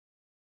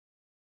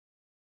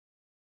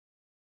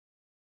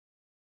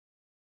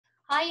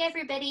Hi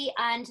everybody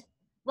and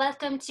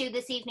welcome to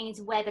this evening's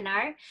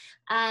webinar.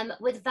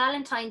 With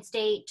Valentine's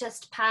Day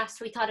just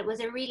passed, we thought it was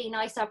a really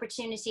nice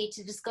opportunity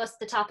to discuss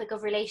the topic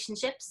of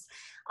relationships.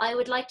 I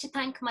would like to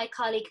thank my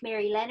colleague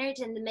Mary Leonard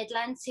in the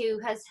Midlands who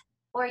has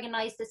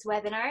organised this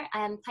webinar.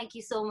 Thank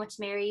you so much,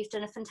 Mary. You've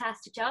done a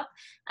fantastic job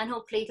and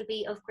hopefully it'll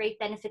be of great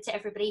benefit to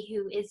everybody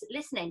who is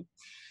listening.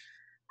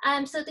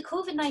 So the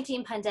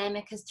COVID-19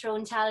 pandemic has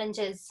thrown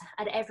challenges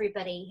at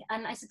everybody,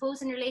 and I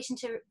suppose in relation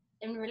to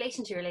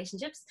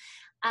relationships,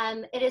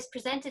 it has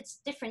presented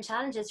different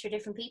challenges for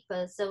different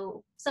people.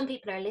 So some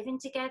people are living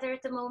together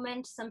at the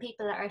moment, some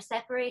people are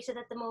separated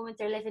at the moment,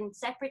 they're living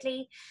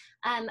separately,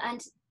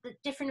 and the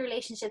different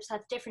relationships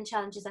have different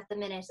challenges at the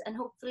minute, and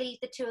hopefully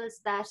the tools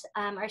that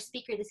our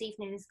speaker this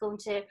evening is going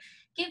to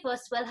give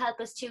us will help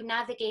us to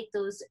navigate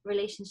those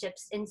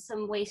relationships in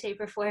some way, shape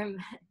or form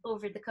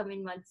over the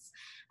coming months.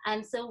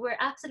 And so we're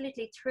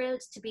absolutely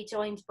thrilled to be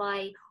joined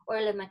by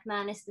Orlaith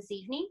McManus this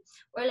evening.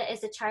 Orlaith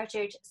is a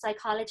chartered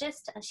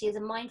psychologist and she is a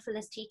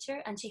mindfulness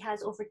teacher, and she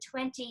has over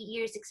 20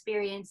 years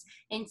experience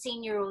in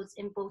senior roles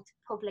in both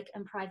public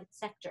and private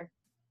sector.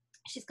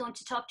 She's going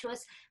to talk to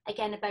us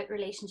again about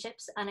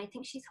relationships, and I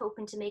think she's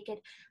hoping to make it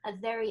a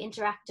very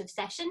interactive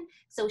session.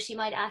 So she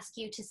might ask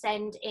you to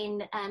send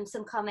in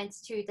some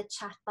comments through the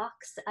chat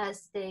box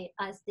as the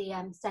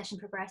session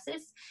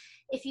progresses.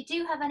 If you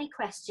do have any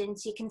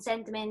questions, you can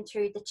send them in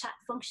through the chat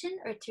function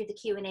or through the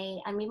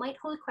Q&A, and we might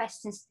hold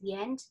questions to the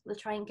end. We'll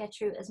try and get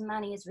through as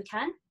many as we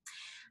can.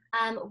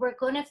 We're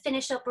going to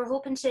finish up. We're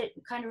hoping to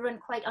kind of run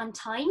quite on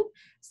time.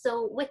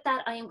 So with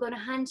that, I am going to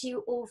hand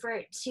you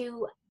over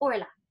to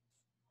Orlaith.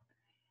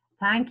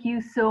 Thank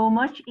you so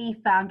much,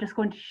 Aoife. I'm just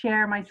going to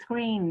share my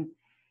screen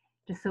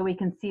just so we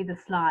can see the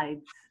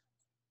slides.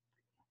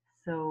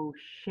 So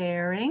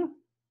sharing,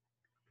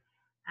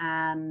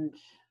 and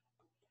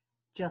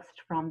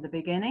just from the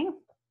beginning,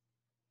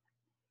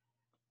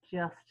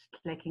 just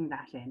clicking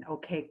that in.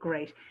 Okay,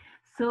 great.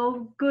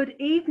 So good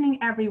evening,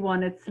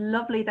 everyone. It's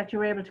lovely that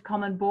you're able to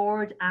come on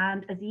board.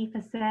 And as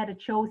Aoife said, it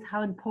shows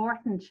how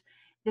important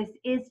this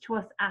is to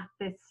us at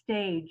this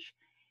stage.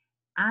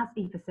 As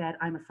Aoife said,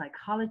 I'm a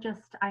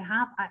psychologist. I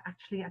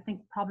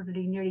think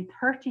probably nearly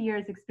 30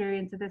 years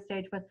experience at this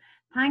stage, but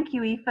thank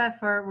you, Aoife,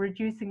 for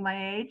reducing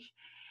my age.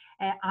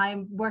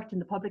 I've worked in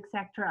the public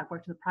sector, I've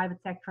worked in the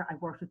private sector,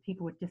 I've worked with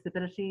people with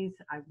disabilities,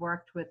 I've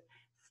worked with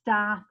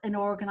staff in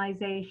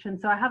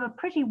organizations, so I have a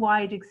pretty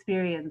wide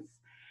experience.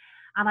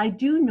 And I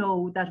do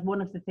know that one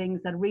of the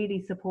things that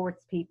really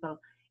supports people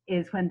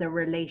is when their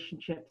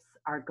relationships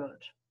are good.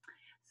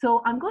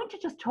 So I'm going to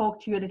just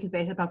talk to you a little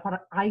bit about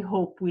what I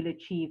hope we'll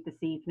achieve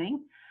this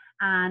evening.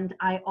 And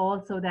I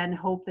also then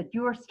hope that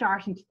you're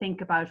starting to think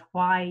about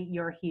why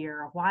you're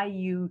here, why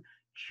you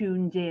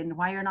tuned in,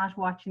 why you're not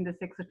watching the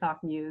 6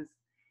 o'clock news.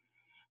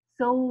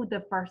 So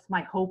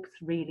my hopes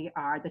really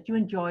are that you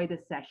enjoy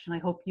this session. I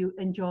hope you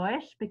enjoy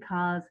it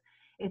because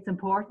it's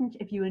important.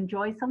 If you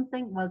enjoy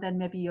something, well, then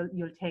maybe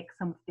you'll take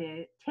some of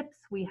the tips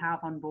we have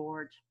on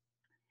board.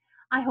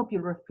 I hope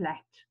you'll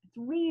reflect. It's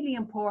really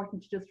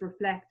important to just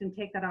reflect and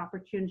take that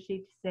opportunity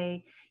to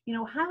say, you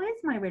know, how is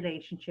my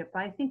relationship?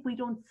 I think we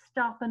don't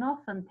stop enough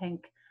and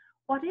think,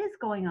 what is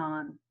going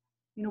on?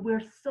 You know,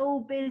 we're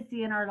so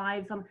busy in our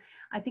lives. And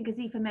I think, as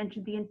Aoife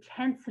mentioned, the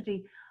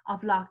intensity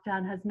of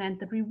lockdown has meant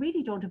that we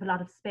really don't have a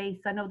lot of space.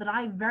 I know that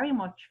I very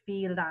much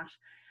feel that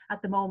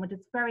at the moment.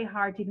 It's very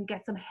hard to even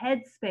get some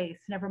head space,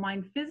 never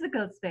mind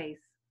physical space.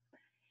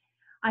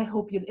 I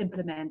hope you'll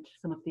implement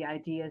some of the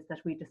ideas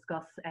that we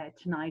discuss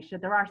tonight.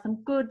 There are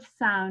some good,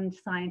 sound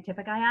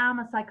scientific. I am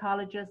a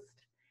psychologist.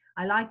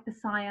 I like the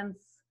science.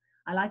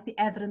 I like the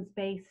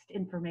evidence-based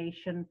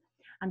information.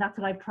 And that's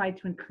what I've tried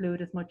to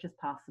include as much as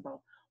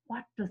possible.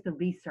 What does the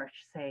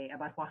research say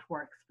about what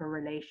works for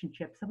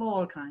relationships of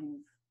all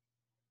kinds?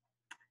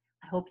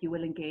 I hope you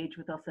will engage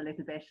with us a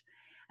little bit.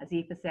 As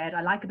Aoife said,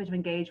 I like a bit of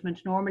engagement.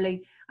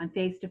 Normally I'm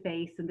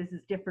face-to-face and this is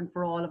different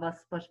for all of us,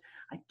 but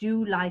I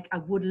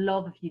would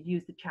love if you'd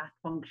use the chat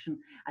function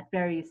at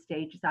various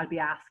stages. I'll be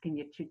asking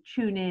you to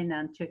tune in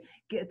and to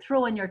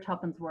throw in your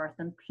tuppence worth,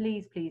 and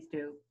please, please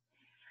do.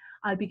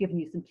 I'll be giving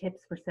you some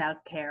tips for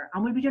self-care,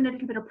 and we'll be doing a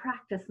little bit of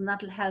practice, and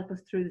that'll help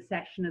us through the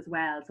session as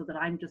well, so that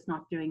I'm just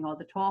not doing all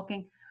the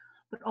talking,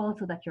 but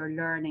also that you're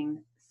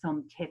learning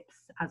some tips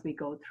as we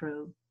go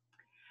through.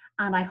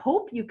 And I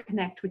hope you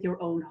connect with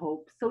your own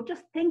hopes. So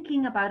just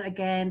thinking about,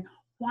 again,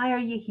 why are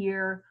you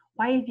here?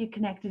 Why have you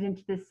connected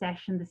into this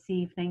session this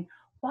evening?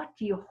 What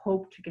do you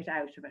hope to get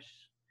out of it?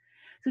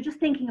 So just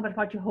thinking about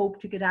what you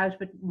hope to get out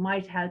of it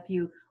might help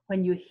you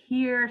when you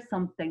hear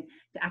something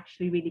to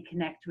actually really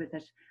connect with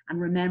it.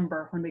 And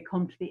remember, when we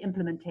come to the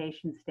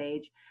implementation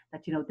stage,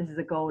 that, you know, this is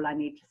a goal I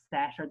need to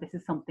set, or this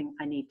is something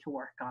I need to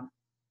work on.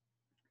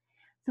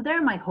 So there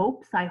are my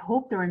hopes. I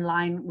hope they're in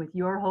line with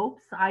your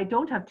hopes. I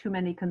don't have too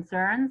many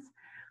concerns.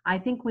 I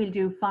think we'll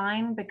do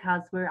fine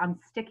because I'm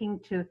sticking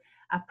to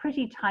a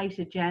pretty tight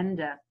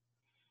agenda.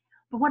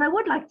 But what I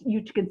would like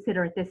you to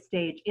consider at this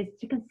stage is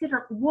to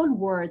consider one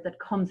word that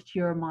comes to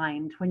your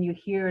mind when you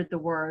hear the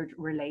word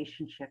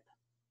relationship.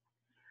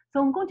 So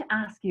I'm going to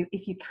ask you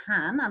if you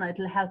can, and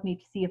it'll help me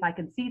to see if I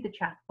can see the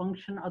chat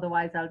function.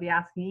 Otherwise, I'll be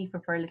asking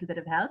Aoife for a little bit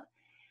of help.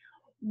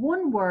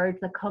 One word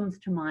that comes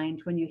to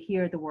mind when you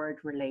hear the word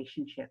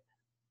relationship.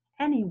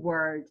 Any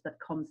word that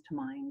comes to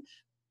mind.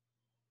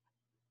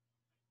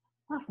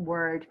 What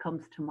word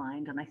comes to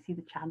mind? And I see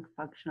the chat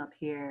function up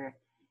here.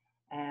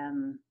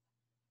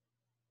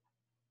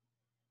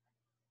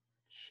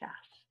 Chat.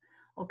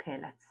 Okay,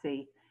 let's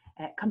see.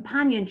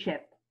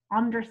 Companionship,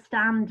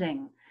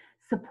 understanding,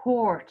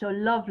 support, oh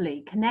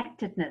lovely,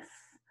 connectedness,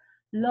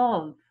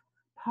 love,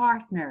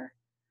 partner,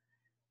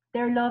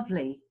 they're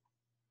lovely,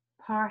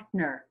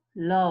 partner,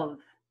 love,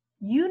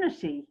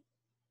 unity,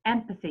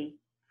 empathy,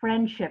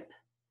 friendship,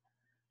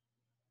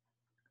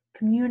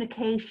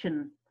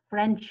 communication,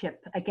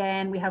 friendship.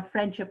 Again, we have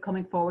friendship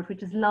coming forward,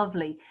 which is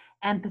lovely.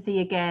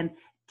 Empathy again,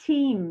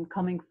 team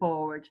coming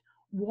forward,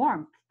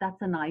 warmth,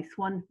 that's a nice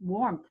one,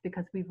 warmth,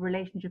 because we've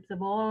relationships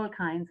of all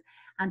kinds,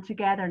 and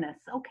togetherness.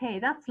 Okay,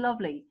 that's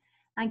lovely.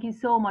 Thank you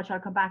so much. I'll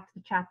come back to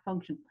the chat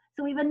function.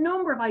 So we have a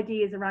number of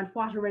ideas around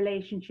what a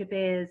relationship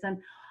is, and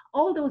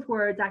all those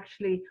words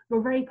actually were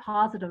very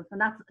positive,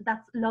 and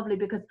that's lovely,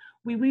 because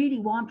we really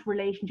want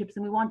relationships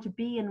and we want to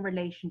be in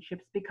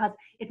relationships because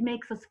it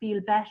makes us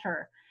feel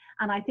better.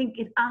 And I think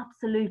it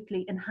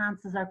absolutely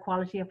enhances our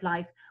quality of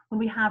life when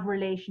we have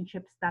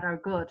relationships that are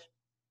good.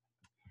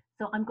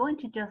 So I'm going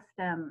to just,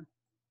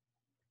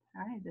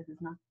 sorry, this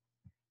is not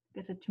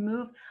get it to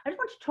move. I just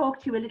want to talk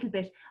to you a little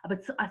bit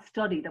about a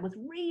study that was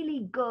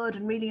really good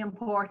and really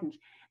important,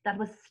 that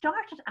was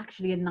started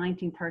actually in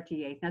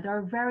 1938. Now, there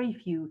are very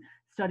few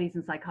studies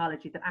in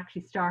psychology that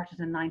actually started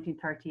in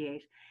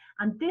 1938,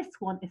 and this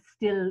one is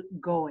still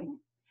going.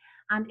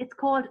 And it's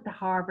called the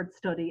Harvard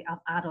Study of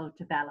Adult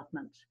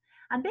Development.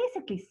 And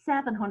basically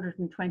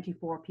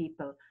 724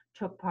 people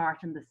took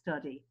part in the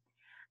study,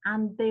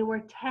 and they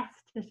were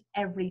tested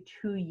every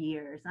 2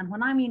 years. And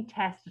when I mean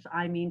tested,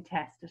 I mean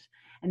tested.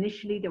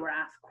 Initially, they were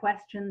asked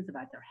questions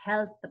about their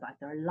health, about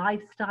their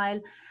lifestyle,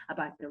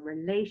 about their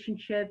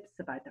relationships,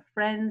 about the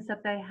friends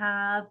that they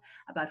have,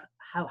 about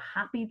how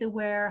happy they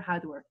were, how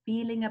they were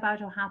feeling about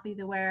how happy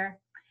they were.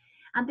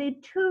 And they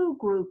had two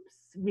groups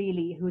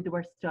really who they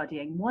were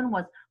studying. One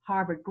was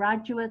Harvard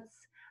graduates,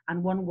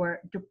 and one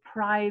were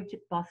deprived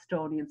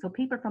Bostonians. So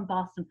people from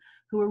Boston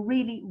who were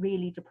really,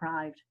 really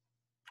deprived.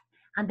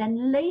 And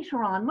then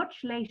later on, much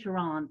later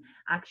on,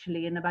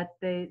 actually in about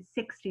the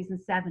 60s and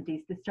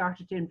 70s, they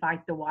started to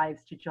invite the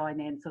wives to join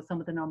in. So some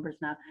of the numbers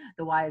now,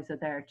 the wives are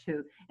there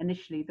too.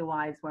 Initially, the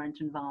wives weren't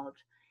involved.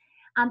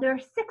 And there are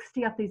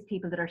 60 of these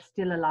people that are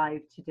still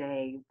alive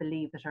today,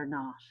 believe it or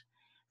not.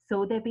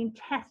 So they've been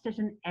tested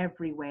in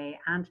every way.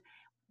 And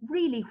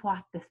really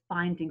what the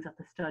findings of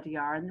the study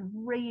are, and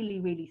really,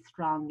 really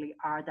strongly,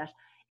 are that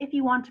if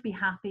you want to be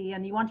happy,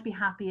 and you want to be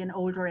happy in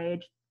older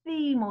age,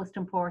 the most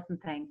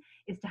important thing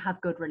is to have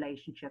good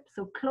relationships.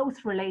 So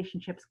close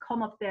relationships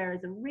come up there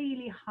as a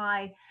really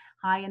high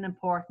in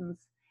importance.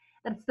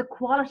 That it's the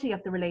quality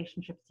of the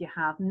relationships you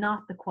have,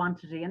 not the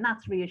quantity, and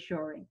that's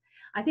reassuring.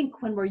 I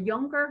think when we're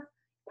younger,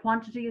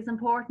 quantity is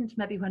important.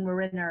 Maybe when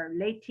we're in our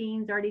late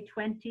teens, early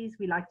 20s,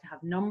 we like to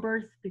have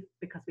numbers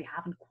because we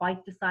haven't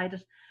quite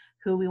decided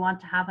who we want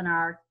to have in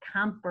our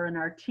camp or in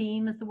our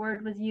team, as the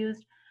word was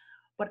used.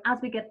 But as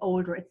we get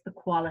older, it's the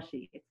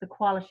quality. It's the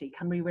quality.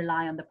 Can we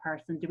rely on the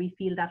person? Do we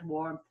feel that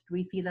warmth? Do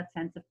we feel that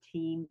sense of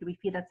team? Do we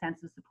feel that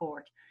sense of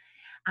support?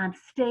 And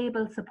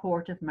stable,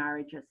 supportive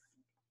marriages.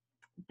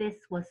 This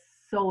was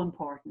so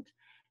important.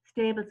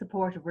 Stable,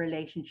 supportive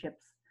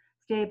relationships,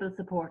 stable,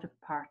 supportive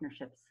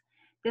partnerships.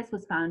 This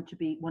was found to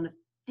be one of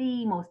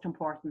the most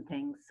important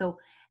things. So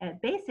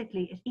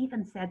basically, it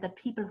even said that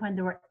people, when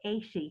they were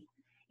 80,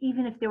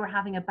 even if they were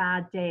having a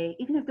bad day,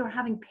 even if they were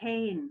having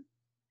pain,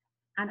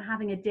 and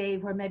having a day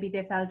where maybe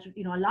they felt,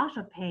 a lot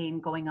of pain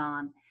going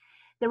on,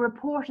 they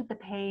reported the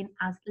pain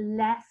as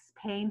less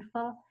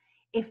painful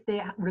if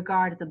they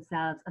regarded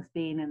themselves as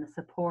being in a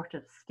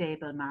supportive,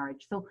 stable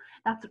marriage. So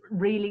that's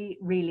really,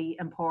 really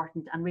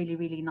important, and really,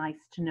 really nice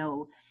to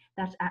know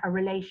that a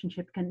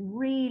relationship can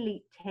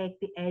really take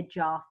the edge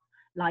off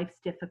life's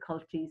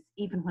difficulties,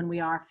 even when we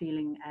are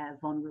feeling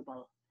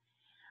vulnerable.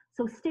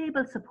 So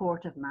stable,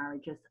 supportive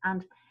marriages.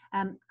 And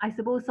I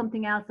suppose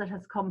something else that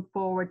has come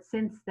forward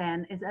since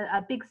then is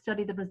a big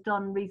study that was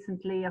done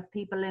recently of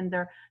people in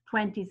their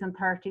 20s and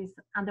 30s,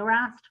 and they were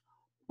asked,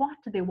 what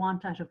do they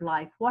want out of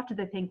life? What do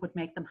they think would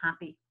make them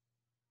happy?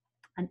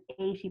 And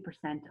 80%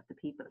 of the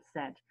people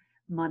said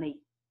money,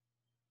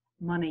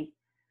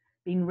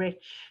 being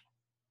rich.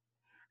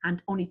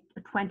 And only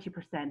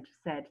 20%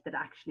 said that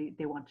actually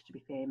they wanted to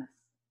be famous.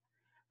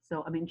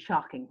 So,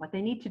 shocking. What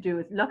they need to do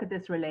is look at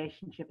this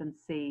relationship and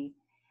see,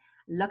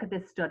 look at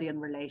this study on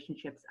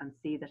relationships and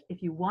see that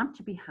if you want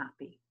to be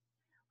happy,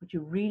 what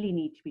you really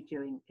need to be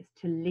doing is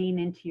to lean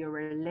into your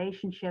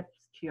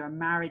relationships, to your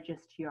marriages,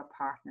 to your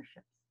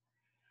partnerships.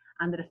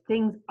 And that if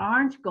things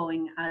aren't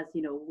going as,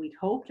 we'd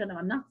hoped, and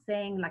I'm not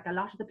saying, like a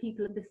lot of the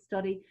people in this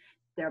study,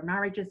 their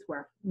marriages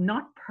were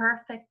not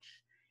perfect.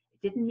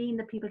 It didn't mean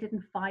that people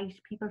didn't fight.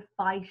 People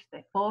fight.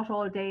 They fought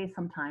all day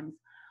sometimes.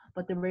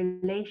 But the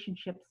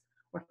relationships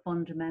we're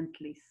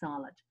fundamentally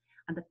solid.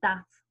 And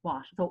that's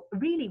what, so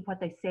really what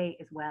they say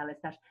as well is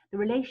that the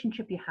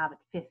relationship you have at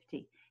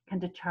 50 can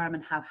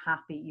determine how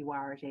happy you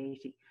are at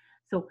 80.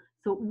 So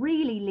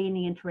really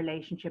leaning into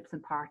relationships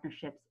and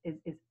partnerships is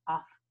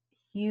of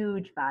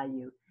huge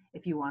value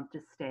if you want to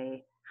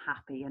stay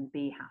happy and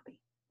be happy.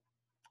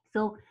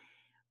 So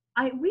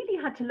I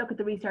really had to look at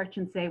the research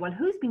and say, well,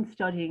 who's been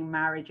studying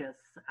marriages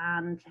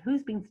and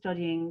who's been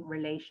studying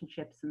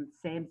relationships and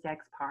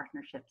same-sex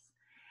partnerships?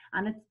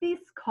 And it's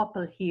this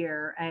couple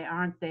here,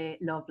 aren't they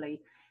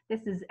lovely?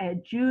 This is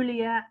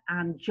Julia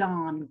and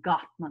John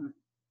Gottman.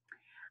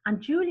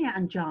 And Julia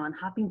and John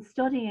have been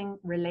studying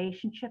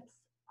relationships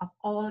of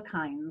all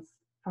kinds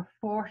for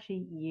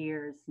 40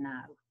 years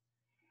now.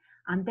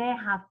 And they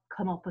have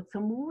come up with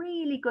some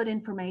really good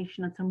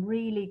information and some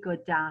really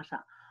good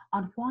data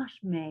on what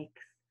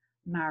makes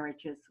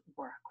marriages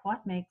work,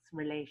 what makes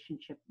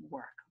relationship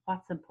work,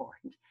 what's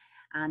important.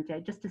 And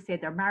just to say,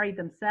 they're married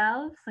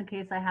themselves, in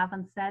case I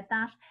haven't said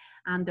that,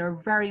 and they're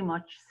very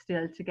much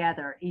still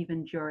together,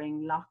 even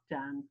during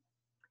lockdown.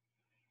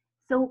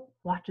 So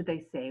what do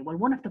they say? Well,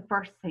 one of the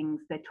first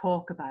things they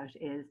talk about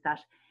is that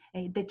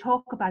they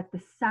talk about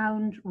the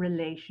sound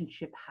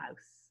relationship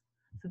house.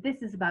 So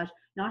this is about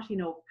not,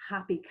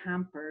 happy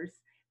campers.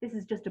 This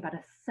is just about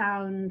a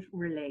sound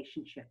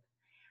relationship.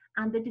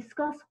 And they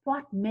discuss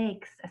what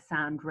makes a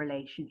sound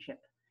relationship.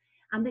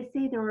 And they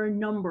say there are a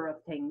number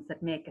of things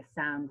that make a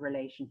sound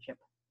relationship.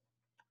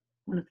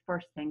 One of the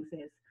first things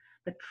is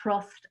the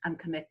trust and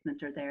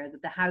commitment are there,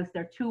 that the house,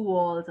 there are two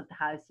walls of the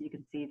house you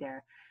can see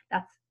there.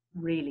 That's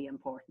really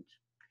important.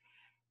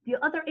 The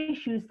other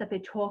issues that they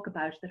talk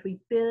about that we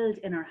build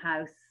in our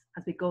house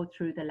as we go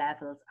through the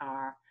levels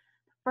are,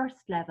 the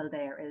first level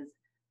there is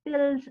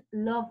build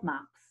love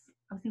maps.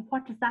 I was thinking,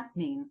 what does that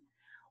mean?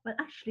 Well,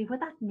 actually, what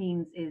that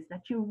means is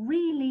that you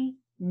really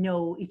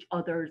know each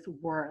other's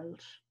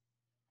world.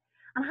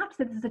 And I have to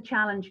say this is a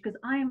challenge because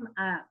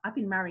I've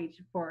been married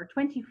for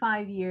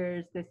 25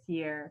 years this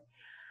year,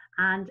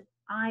 and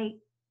I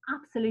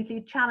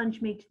absolutely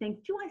challenge me to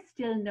think, do I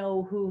still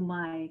know who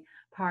my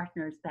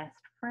partner's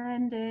best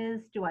friend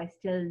is? Do I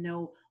still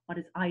know what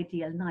his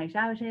ideal night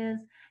out is?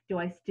 Do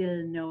I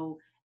still know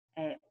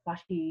what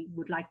he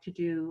would like to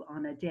do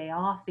on a day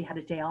off? He had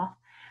a day off.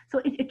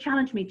 So it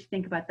challenged me to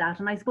think about that.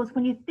 And I suppose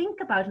when you think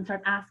about and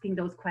start asking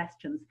those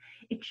questions,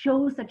 it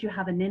shows that you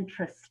have an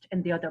interest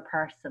in the other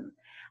person.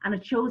 And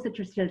it shows that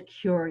you're still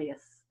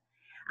curious.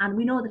 And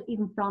we know that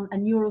even from a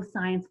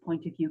neuroscience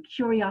point of view,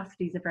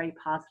 curiosity is a very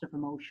positive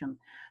emotion.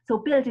 So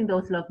building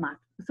those love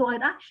maps. So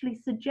I'd actually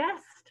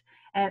suggest,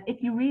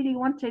 if you really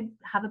want to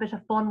have a bit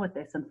of fun with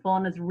this, and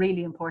fun is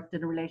really important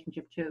in a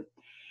relationship too,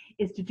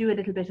 is to do a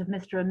little bit of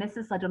Mr. and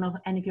Mrs. I don't know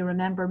if any of you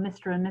remember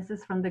Mr. and Mrs.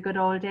 from the good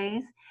old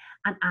days,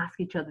 and ask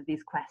each other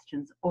these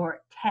questions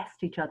or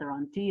test each other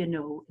on, do you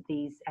know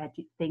these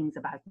things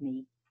about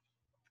me?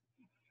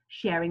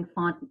 Sharing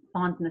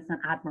fondness and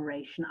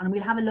admiration. And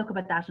we'll have a look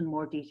about that in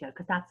more detail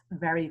because that's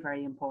very,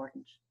 very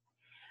important.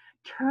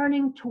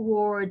 Turning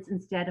towards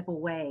instead of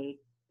away.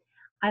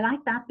 I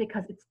like that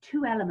because it's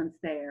two elements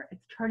there.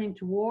 It's turning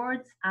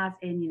towards as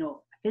in,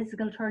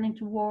 physical turning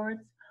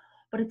towards,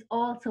 but it's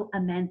also a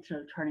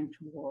mental turning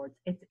towards.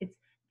 It's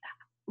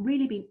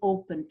really being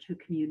open to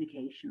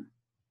communication.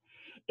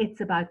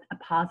 It's about a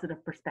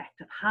positive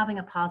perspective, having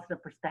a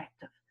positive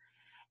perspective.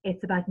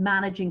 It's about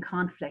managing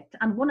conflict.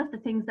 And one of the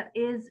things that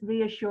is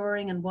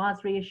reassuring and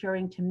was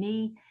reassuring to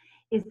me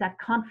is that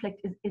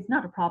conflict is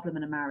not a problem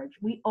in a marriage.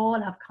 We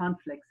all have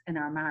conflicts in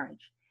our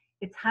marriage.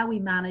 It's how we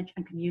manage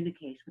and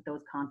communicate with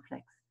those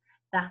conflicts.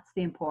 That's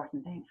the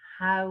important thing,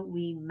 how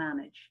we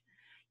manage.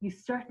 You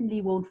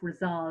certainly won't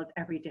resolve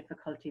every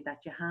difficulty that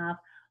you have,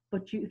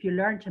 but if you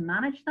learn to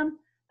manage them,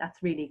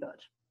 that's really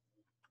good.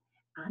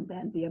 And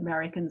then the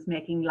Americans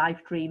making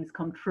life dreams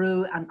come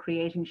true and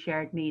creating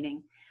shared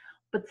meaning.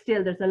 But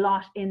still, there's a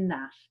lot in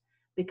that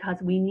because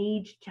we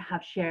need to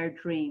have shared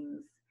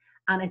dreams.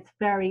 And it's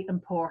very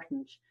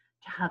important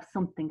to have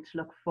something to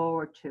look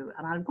forward to.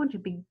 And I'm going to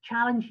be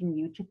challenging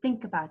you to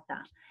think about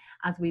that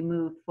as we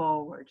move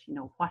forward.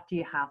 What do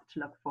you have to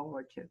look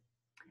forward to?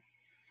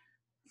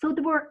 So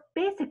there were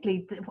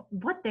basically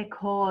what they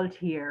called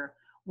here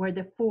were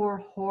the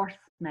 4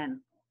 horsemen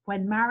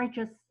when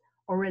marriages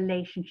or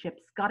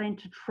relationships got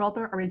into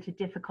trouble or into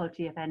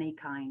difficulty of any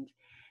kind.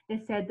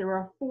 They said there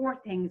are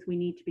 4 things we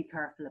need to be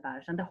careful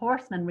about. And the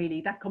horsemen,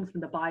 really, that comes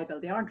from the Bible.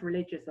 They aren't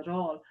religious at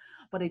all,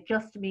 but it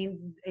just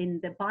means in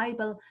the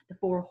Bible, the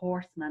 4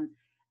 horsemen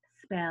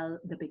spell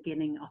the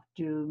beginning of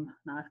doom.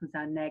 Now, that can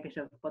sound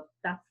negative, but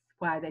that's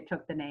why they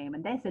took the name.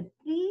 And they said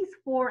these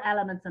 4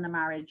 elements in a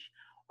marriage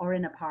or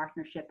in a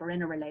partnership or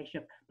in a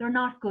relationship, they're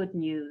not good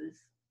news.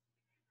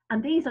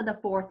 And these are the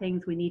 4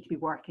 things we need to be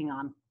working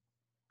on.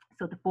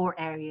 So the 4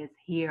 areas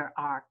here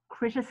are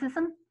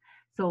criticism.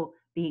 So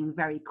being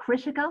very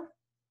critical.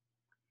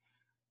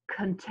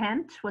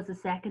 Contempt was the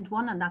second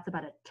one, and that's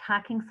about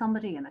attacking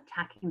somebody and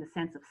attacking the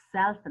sense of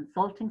self,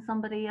 insulting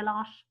somebody a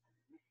lot.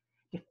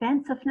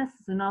 Defensiveness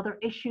is another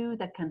issue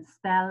that can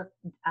spell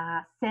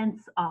a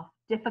sense of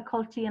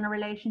difficulty in a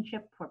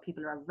relationship where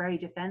people are very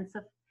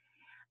defensive.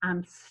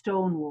 And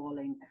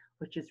stonewalling,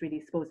 which is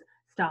really, I suppose,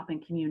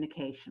 stopping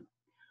communication.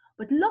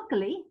 But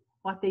luckily,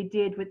 what they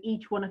did with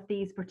each one of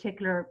these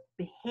particular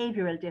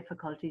behavioral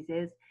difficulties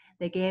is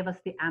they gave us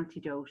the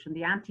antidote. And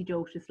the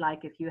antidote is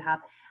like if you have,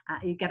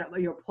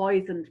 you're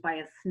poisoned by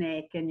a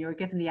snake and you're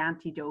given the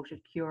antidote,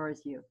 it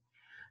cures you.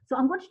 So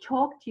I'm going to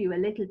talk to you a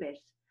little bit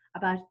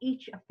about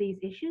each of these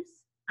issues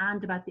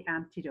and about the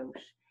antidote.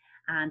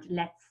 And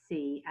let's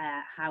see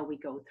how we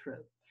go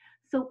through.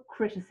 So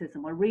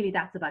criticism, well, really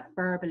that's about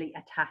verbally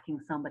attacking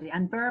somebody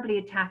and verbally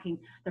attacking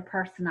their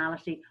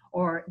personality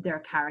or their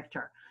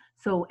character.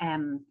 So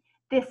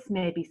this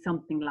may be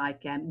something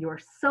like, you're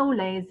so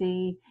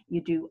lazy,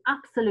 you do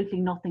absolutely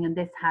nothing in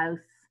this house,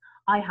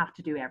 I have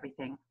to do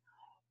everything.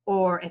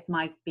 Or it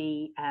might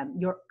be,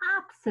 you're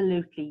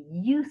absolutely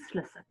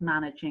useless at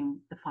managing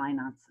the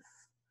finances.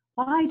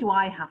 Why do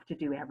I have to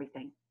do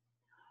everything?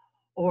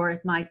 Or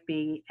it might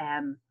be,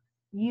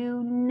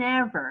 you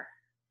never,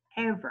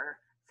 ever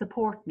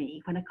support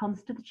me when it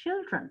comes to the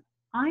children.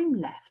 I'm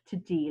left to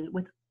deal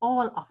with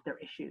all of their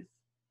issues.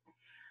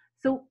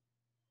 So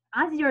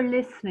as you're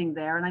listening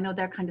there, and I know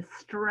they're kind of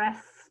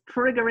stress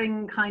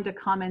triggering kind of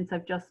comments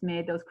I've just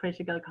made, those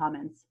critical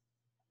comments,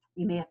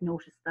 you may have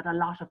noticed that a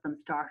lot of them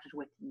started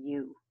with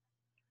you.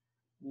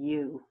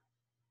 So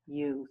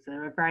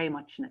they're very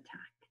much an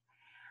attack.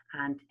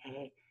 And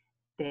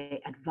the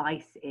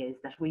advice is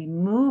that we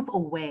move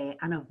away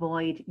and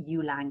avoid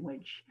you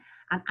language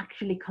and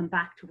actually come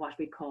back to what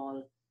we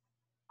call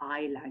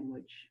I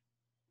language,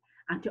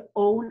 and to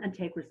own and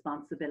take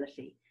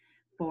responsibility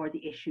for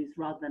the issues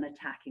rather than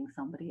attacking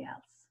somebody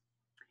else.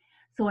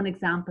 So an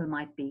example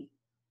might be,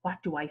 what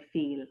do I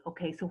feel?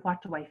 Okay, so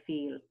what do I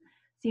feel?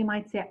 So you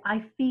might say,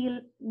 I feel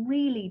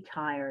really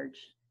tired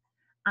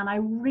and I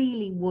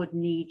really would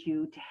need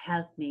you to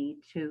help me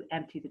to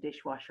empty the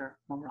dishwasher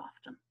more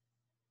often.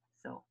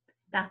 So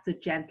that's a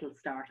gentle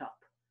start up.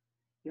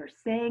 You're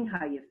saying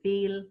how you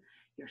feel,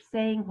 you're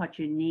saying what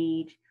you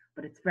need,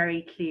 but it's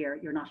very clear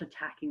you're not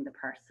attacking the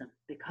person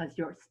because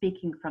you're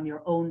speaking from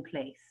your own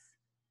place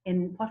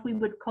in what we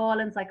would call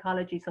in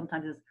psychology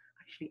sometimes is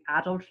actually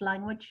adult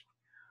language.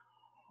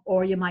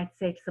 Or you might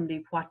say to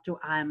somebody,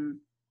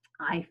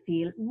 I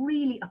feel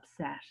really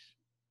upset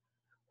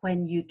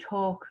when you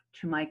talk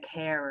to my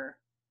carer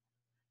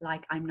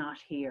like I'm not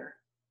here.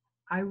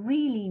 I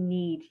really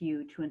need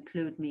you to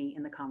include me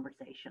in the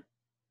conversation.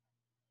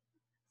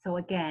 So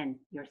again,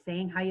 you're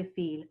saying how you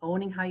feel,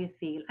 owning how you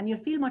feel, and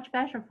you'll feel much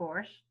better for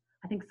it.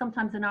 I think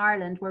sometimes in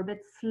Ireland, we're a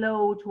bit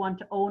slow to want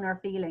to own our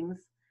feelings,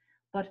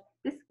 but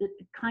this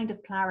kind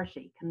of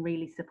clarity can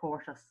really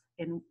support us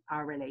in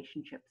our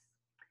relationships.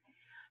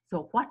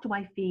 So what do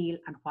I feel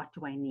and what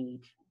do I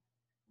need?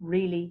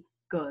 Really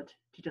good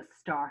to just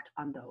start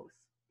on those.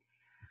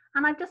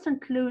 And I've just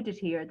included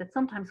here that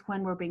sometimes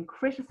when we're being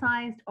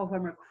criticized or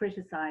when we're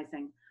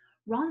criticizing,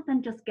 rather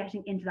than just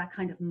getting into that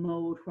kind of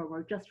mode where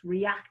we're just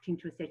reacting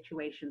to a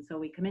situation, so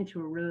we come into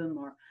a room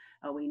or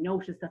we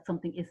notice that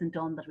something isn't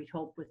done that we'd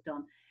hoped was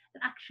done,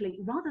 that actually,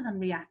 rather than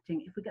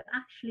reacting, if we could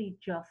actually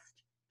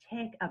just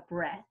take a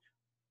breath,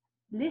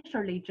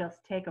 literally just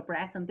take a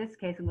breath, in this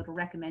case I'm going to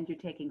recommend you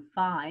taking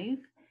 5,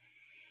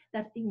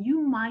 that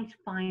you might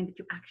find that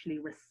you actually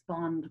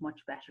respond much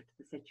better to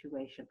the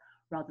situation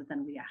rather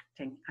than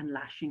reacting and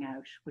lashing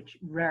out, which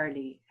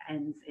rarely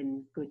ends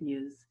in good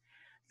news.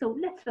 So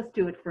let's just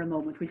do it for a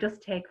moment. We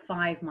just take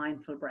 5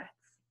 mindful breaths.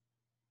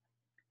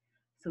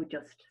 So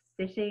just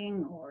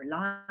sitting or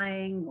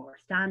lying or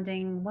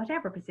standing,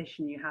 whatever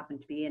position you happen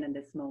to be in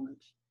this moment,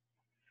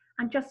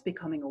 and just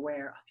becoming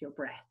aware of your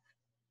breath.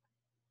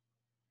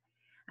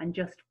 And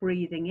just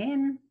breathing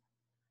in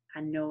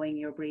and knowing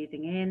you're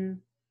breathing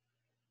in,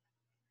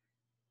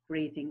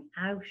 breathing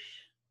out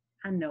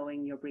and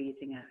knowing you're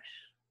breathing out.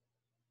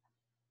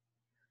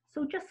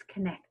 So just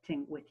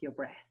connecting with your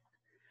breath.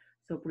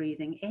 So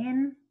breathing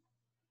in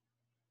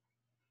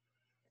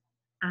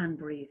and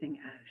breathing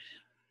out.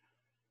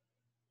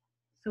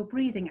 So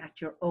breathing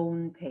at your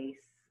own pace.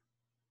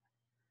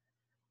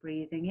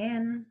 Breathing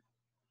in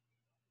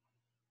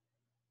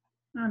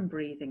and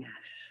breathing out.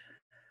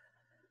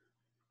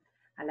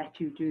 I'll let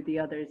you do the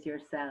others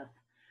yourself.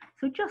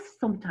 So just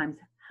sometimes,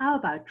 how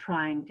about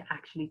trying to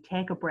actually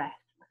take a breath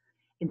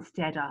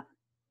instead of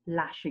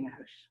lashing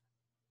out?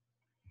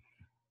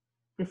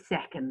 The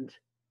second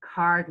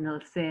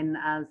cardinal sin,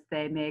 as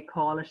they may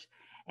call it,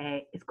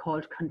 is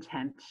called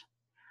contempt.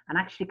 And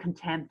actually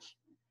contempt,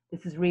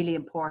 this is really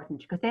important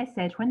because they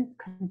said when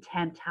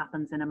contempt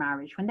happens in a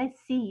marriage, when they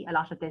see a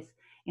lot of this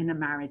in the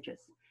marriages,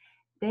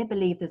 they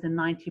believe there's a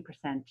 90%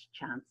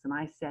 chance, and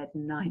I said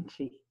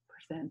 90%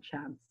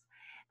 chance,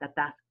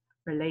 that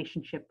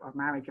relationship or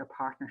marriage or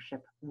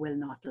partnership will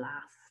not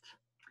last.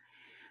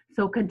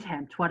 So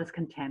contempt, what is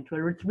contempt?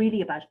 Well, it's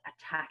really about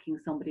attacking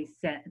somebody's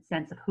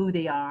sense of who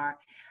they are,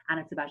 and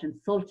it's about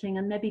insulting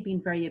and maybe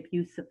being very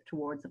abusive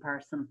towards a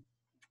person.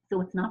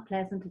 So it's not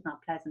pleasant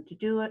to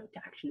do it, to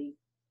actually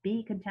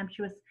be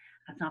contemptuous.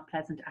 It's not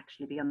pleasant to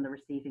actually be on the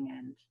receiving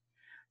end.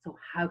 So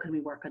how can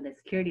we work on this?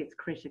 Clearly it's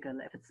critical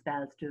if it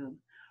spells doom.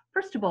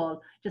 First of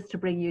all, just to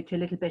bring you to a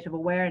little bit of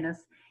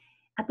awareness,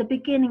 at the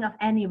beginning of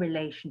any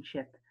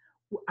relationship,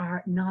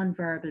 our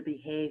non-verbal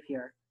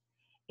behavior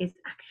is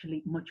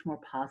actually much more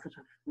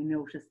positive. We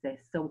notice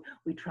this. So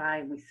we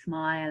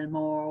smile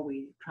more,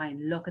 we try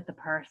and look at the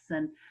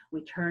person,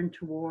 we turn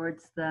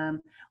towards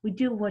them, we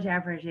do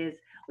whatever it is.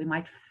 We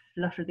might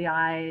flutter the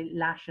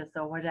eyelashes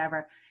or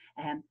whatever.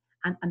 And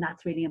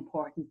that's really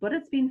important. But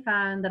it's been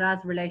found that as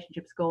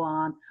relationships go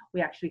on,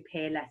 we actually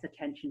pay less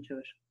attention to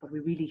it, but we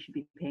really should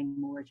be paying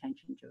more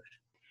attention to it.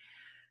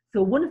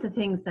 So one of the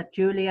things that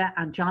Julia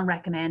and John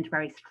recommend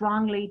very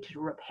strongly to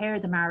repair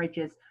the marriage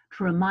is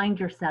to remind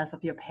yourself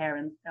of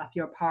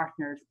your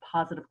partner's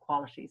positive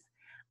qualities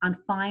and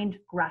find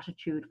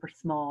gratitude for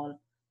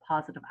small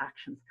positive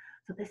actions.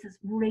 So this is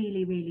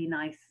really, really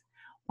nice.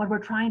 What we're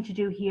trying to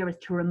do here is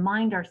to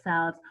remind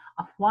ourselves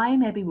of why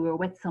maybe we were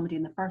with somebody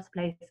in the first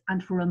place,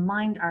 and to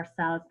remind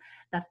ourselves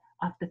that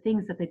of the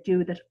things that they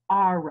do that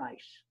are right.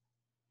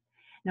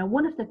 Now,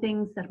 one of the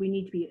things that we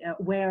need to be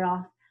aware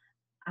of,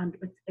 and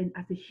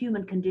as a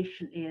human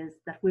condition, is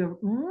that we're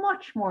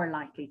much more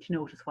likely to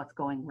notice what's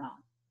going wrong.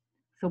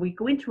 So we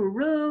go into a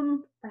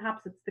room,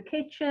 perhaps it's the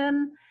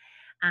kitchen,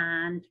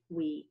 and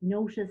we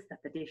notice that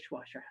the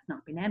dishwasher has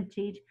not been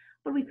emptied,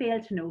 but we fail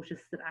to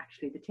notice that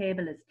actually the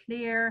table is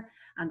clear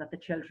and that the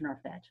children are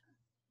fed.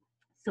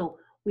 So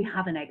we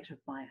have a negative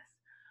bias.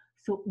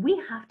 So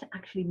we have to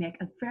actually make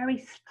a very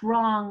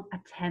strong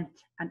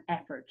attempt and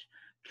effort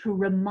to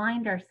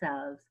remind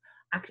ourselves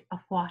of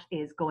what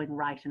is going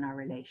right in our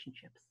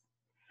relationships.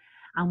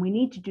 And we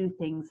need to do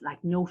things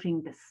like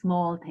noting the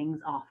small things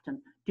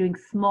often, doing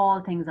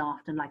small things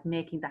often, like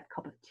making that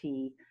cup of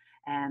tea,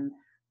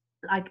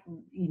 like,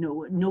 you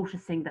know,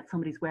 noticing that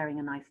somebody's wearing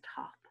a nice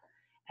top,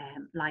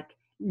 like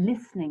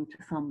listening to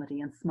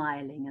somebody and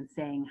smiling and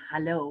saying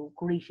hello,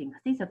 greetings.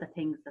 These are the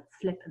things that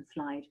slip and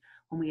slide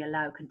when we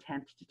allow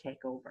contempt to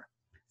take over.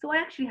 So I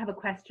actually have a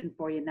question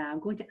for you now. I'm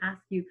going to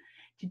ask you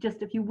to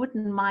just, if you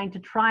wouldn't mind, to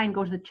try and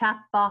go to the chat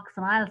box,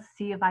 and I'll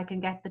see if I can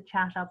get the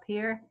chat up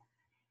here.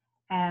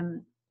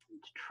 To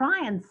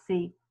try and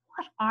see,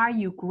 what are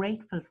you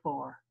grateful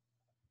for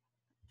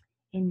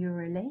in your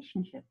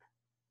relationship?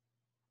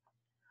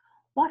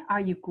 What are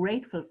you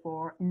grateful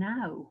for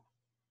now?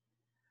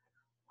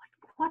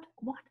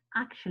 What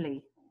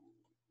actually?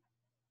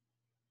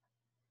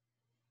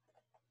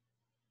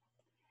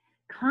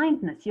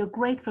 Kindness, you're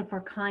grateful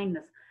for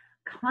kindness.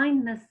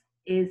 Kindness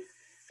is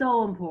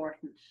so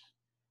important.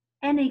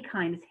 Any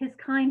kindness, his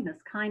kindness,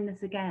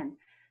 kindness again.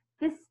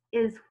 This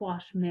is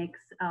what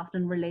makes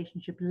often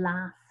relationship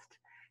last.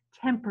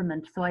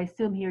 Temperament, so I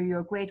assume here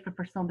you're grateful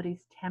for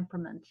somebody's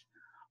temperament.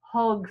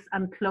 Hugs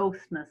and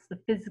closeness, the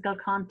physical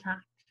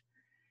contact.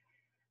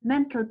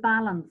 Mental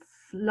balance,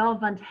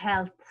 love and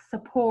health,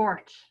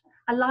 support,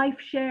 a life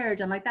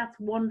shared, and like that's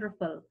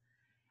wonderful.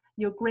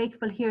 You're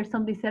grateful here,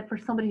 somebody said, for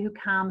somebody who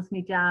calms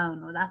me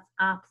down. Well, that's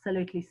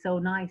absolutely so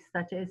nice.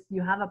 That is,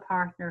 you have a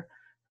partner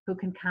who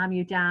can calm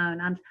you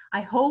down. And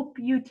I hope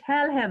you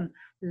tell him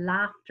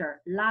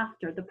laughter,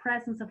 the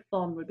presence of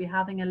fun. We'll be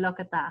having a look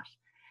at that.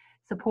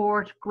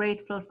 Support,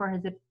 grateful for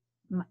his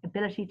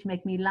ability to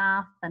make me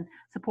laugh and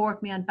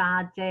support me on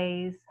bad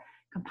days.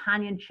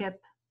 Companionship,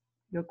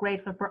 you're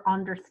grateful for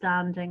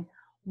understanding.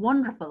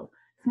 Wonderful.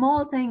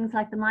 Small things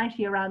like the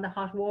nightie around the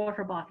hot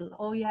water bottle.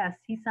 Oh yes,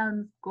 he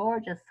sounds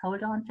gorgeous.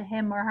 Hold on to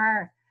him or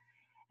her.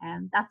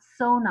 And that's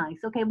so nice.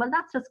 Okay, well,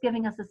 that's just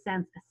giving us a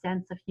sense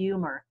of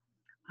humor.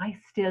 I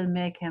still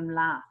make him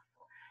laugh.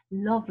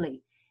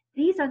 Lovely.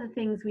 These are the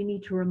things we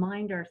need to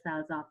remind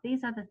ourselves of.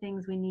 These are the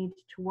things we need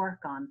to work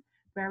on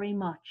very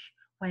much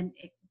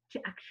to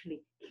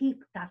actually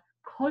keep that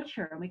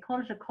culture, and we call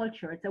it a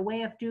culture. It's a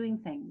way of doing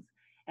things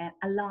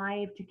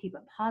alive, to keep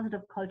a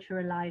positive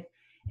culture alive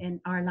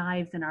in our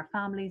lives, in our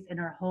families, in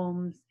our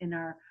homes, in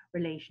our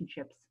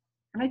relationships.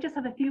 And I just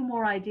have a few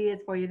more ideas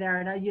for you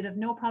there. Now, you'd have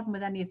no problem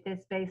with any of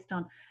this based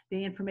on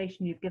the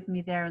information you've given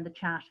me there in the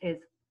chat. Is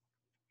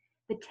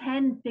the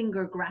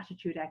 10-finger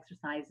gratitude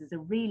exercise is a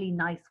really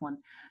nice one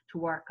to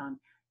work on.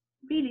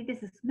 Really,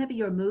 this is, maybe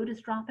your mood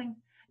is dropping.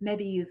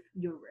 Maybe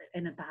you're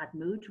in a bad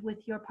mood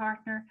with your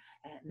partner.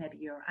 Maybe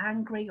you're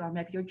angry, or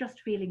maybe you're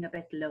just feeling a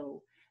bit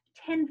low.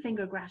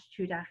 10-finger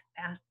gratitude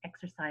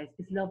exercise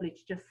is lovely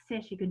to just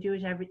sit. You can do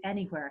it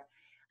anywhere,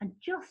 and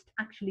just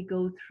actually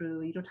go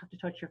through. You don't have to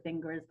touch your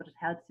fingers, but it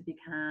helps if you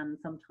can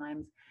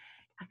sometimes.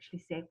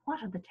 Actually say,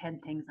 what are the 10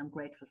 things I'm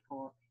grateful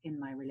for in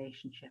my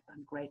relationship?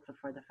 I'm grateful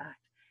for the fact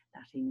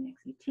that he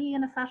makes me tea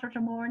on a Saturday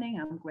morning.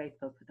 I'm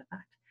grateful for the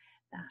fact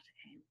that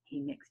he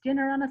makes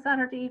dinner on a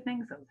Saturday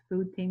evening. So it's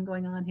food theme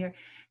going on here.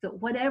 So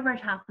whatever it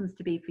happens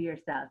to be for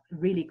yourself,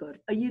 really good.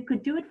 Or you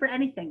could do it for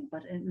anything,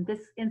 but in this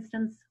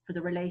instance, for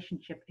the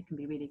relationship, it can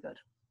be really good.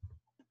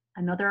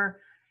 Another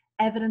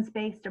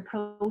evidence-based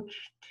approach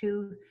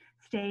to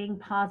staying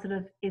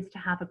positive is to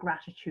have a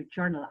gratitude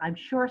journal. I'm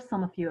sure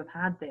some of you have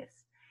had this.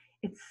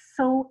 It's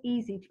so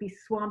easy to be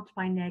swamped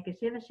by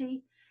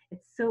negativity.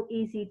 It's so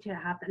easy to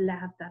have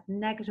that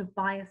negative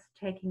bias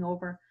taking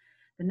over,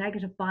 the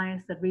negative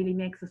bias that really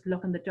makes us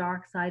look on the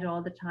dark side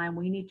all the time.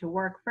 We need to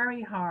work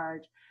very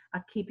hard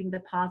at keeping the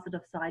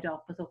positive side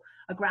up. So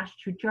a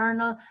gratitude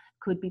journal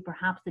could be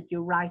perhaps that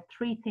you write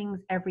 3 things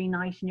every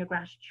night in your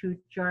gratitude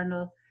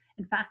journal.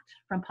 In fact,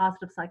 from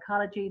positive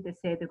psychology, they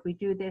say that we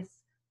do this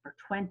for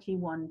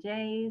 21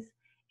 days.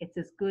 It's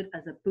as good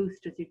as a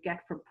boost as you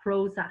get from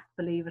Prozac,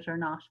 believe it or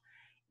not.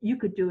 You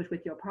could do it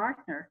with your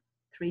partner.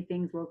 3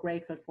 things we're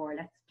grateful for.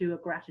 Let's do a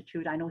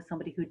gratitude. I know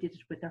somebody who did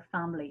it with their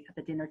family at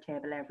the dinner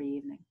table every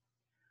evening.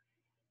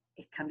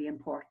 It can be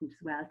important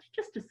as well to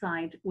just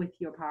decide with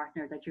your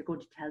partner that you're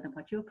going to tell them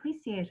what you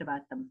appreciate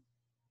about them.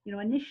 You know,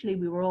 initially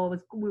we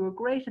were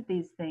great at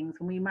these things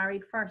when we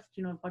married first,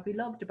 you know, what we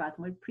loved about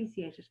them, we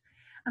appreciate it.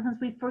 And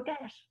sometimes we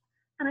forget.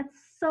 And it's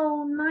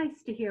so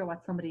nice to hear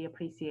what somebody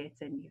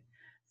appreciates in you.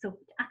 So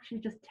actually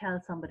just tell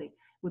somebody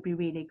would be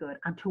really good,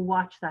 and to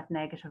watch that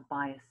negative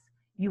bias.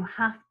 You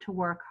have to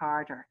work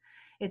harder.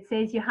 It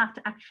says you have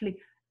to actually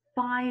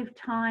 5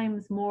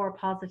 times more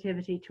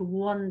positivity to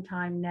 1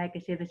 time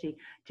negativity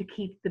to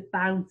keep the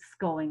bounce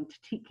going,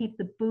 to keep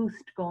the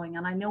boost going.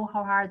 And I know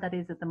how hard that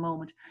is at the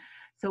moment.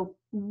 So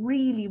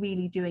really,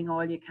 really doing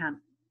all you can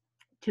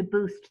to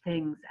boost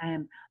things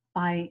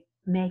by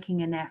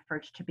making an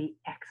effort to be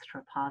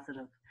extra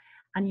positive,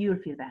 and you'll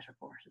feel better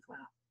for it as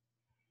well.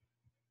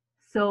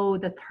 So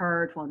the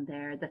third one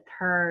there, the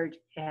third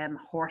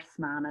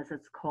horseman, as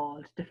it's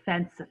called,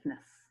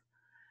 defensiveness.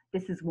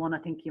 This is one I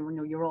think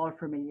you're all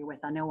familiar with.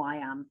 I know I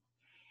am.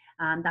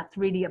 And that's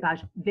really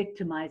about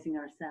victimizing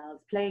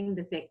ourselves, playing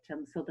the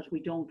victim so that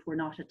we're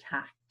not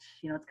attacked.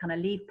 You know, it's kind of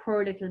leave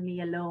poor little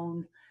me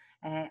alone.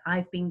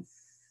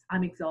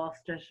 I'm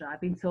exhausted.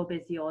 I've been so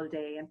busy all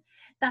day. And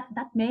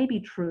that may be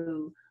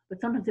true.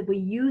 But sometimes if we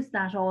use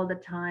that all the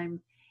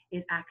time,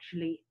 it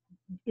actually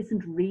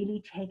isn't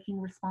really taking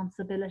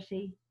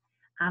responsibility,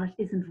 and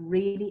it isn't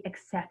really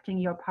accepting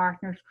your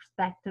partner's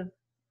perspective.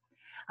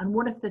 And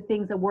one of the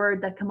things, a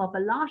word that came up a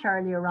lot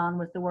earlier on,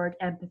 was the word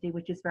empathy,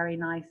 which is very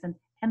nice. And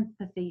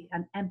empathy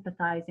and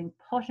empathizing,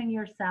 putting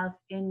yourself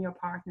in your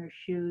partner's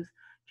shoes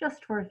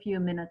just for a few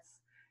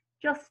minutes.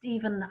 Just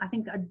even, I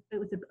think it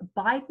was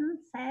Biden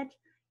said,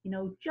 you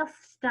know,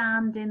 just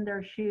stand in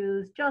their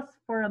shoes just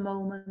for a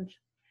moment.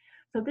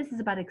 So this is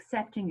about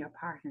accepting your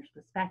partner's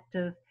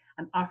perspective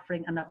and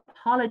offering an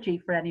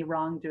apology for any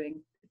wrongdoing.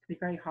 It can be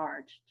very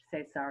hard to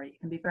say sorry. It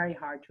can be very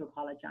hard to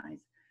apologize,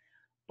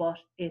 but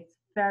it's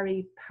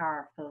very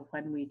powerful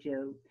when we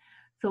do.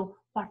 So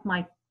what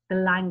might the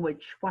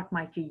language, what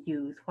might you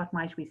use? What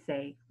might we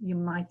say? You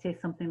might say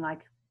something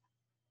like,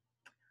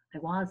 I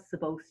was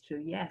supposed to,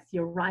 yes,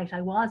 you're right.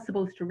 I was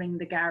supposed to ring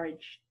the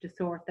garage to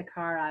sort the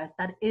car out.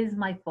 That is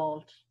my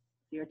fault.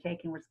 You're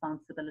taking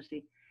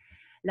responsibility.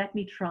 Let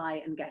me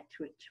try and get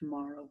to it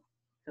tomorrow.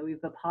 So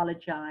we've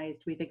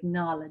apologized, we've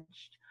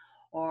acknowledged,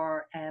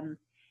 or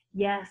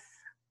yes,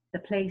 the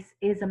place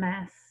is a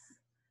mess.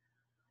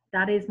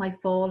 That is my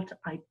fault.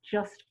 I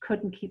just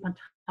couldn't keep on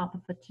top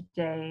of it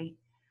today.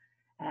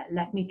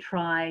 Let me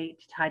try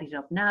to tidy it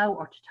up now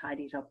or to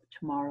tidy it up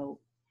tomorrow.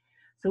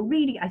 So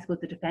really, I suppose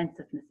the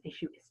defensiveness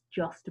issue is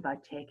just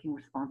about taking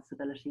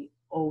responsibility,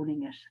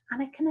 owning it.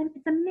 And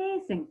it's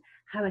amazing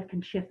how it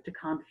can shift to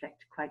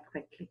conflict quite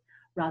quickly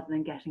rather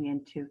than getting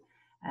into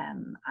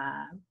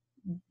a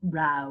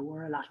row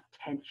or a lot of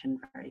tension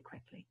very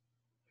quickly.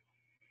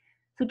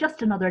 So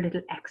just another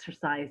little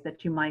exercise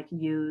that you might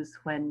use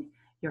when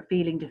you're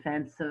feeling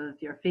defensive,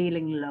 you're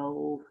feeling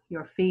low,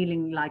 you're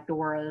feeling like the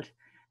world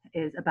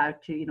is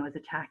about to, is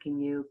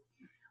attacking you.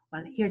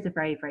 Well, here's a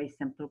very, very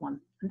simple one.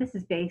 And this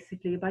is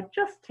basically about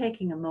just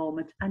taking a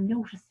moment and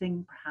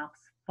noticing perhaps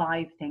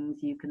 5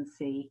 things you can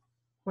see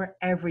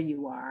wherever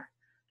you are.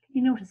 Can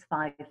you notice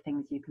 5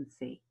 things you can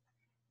see?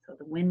 So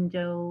the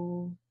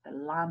window, the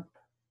lamp,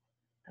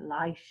 the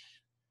light,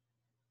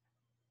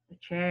 the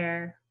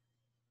chair,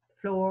 the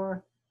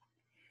floor.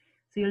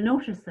 So you'll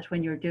notice that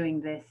when you're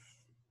doing this,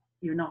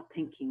 you're not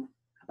thinking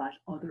about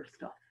other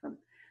stuff. And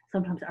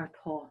sometimes our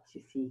thoughts,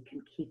 you see,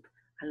 can keep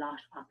a lot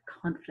of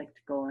conflict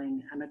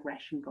going and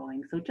aggression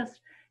going. So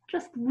just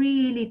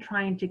really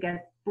trying to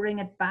bring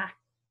it back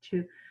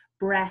to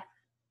breath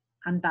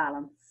and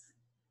balance.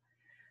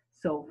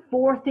 So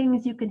 4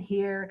 things you can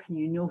hear. Can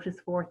you notice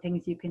 4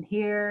 things you can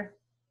hear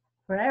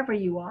wherever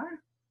you are?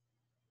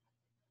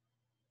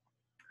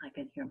 I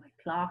can hear my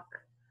clock.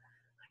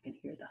 I can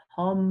hear the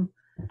hum.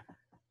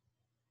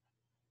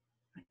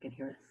 I can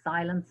hear the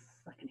silence.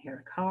 I can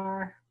hear a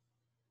car.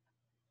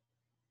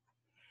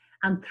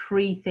 And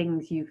 3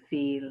 things you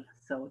feel.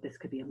 So this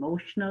could be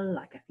emotional,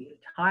 like I feel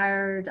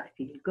tired, I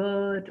feel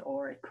good,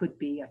 or it could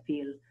be I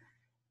feel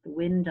the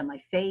wind on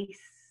my face,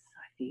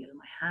 I feel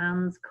my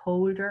hands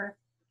colder,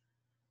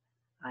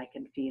 I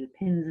can feel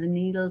pins and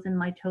needles in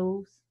my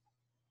toes.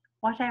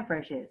 Whatever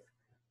it is,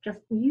 just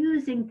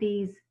using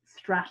these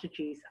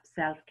strategies of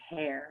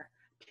self-care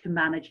to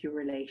manage your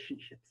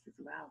relationships as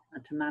well,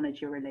 and to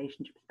manage your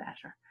relationships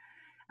better.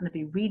 And it'd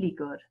be really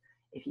good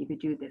if you could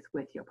do this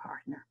with your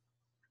partner.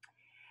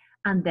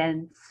 And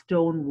then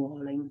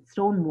stonewalling.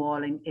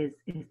 Stonewalling is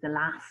the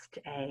last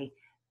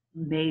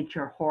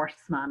major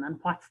horseman. And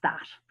what's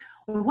that?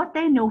 Well, what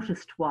they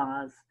noticed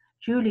was,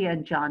 Julia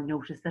and John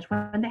noticed that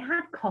when they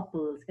had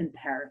couples in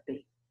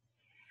therapy,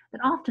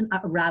 that often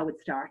a row would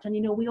start. And,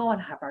 you know, we all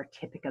have our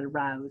typical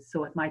rows.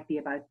 So it might be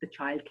about the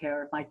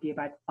childcare, it might be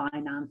about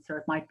finance, or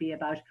it might be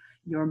about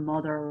your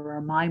mother or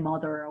my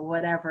mother or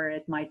whatever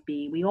it might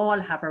be. We all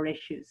have our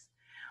issues.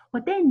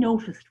 What they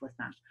noticed was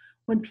that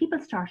when people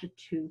started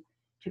to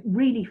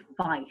really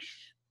fight,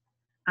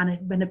 and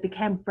when it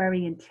became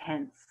very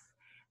intense,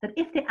 that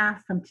if they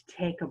asked them to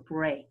take a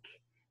break,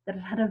 that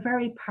it had a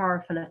very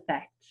powerful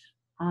effect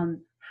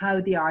on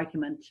how the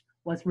argument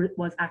was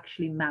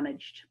actually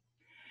managed.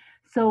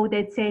 So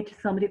they'd say to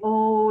somebody,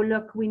 oh,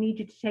 look, we need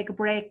you to take a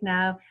break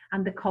now,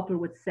 and the couple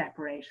would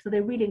separate. So they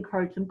really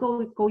encouraged them,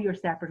 go your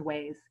separate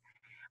ways.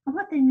 And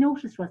what they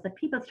noticed was that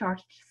people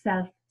started to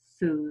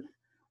self-soothe.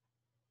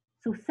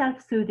 So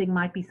self-soothing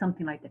might be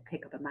something like they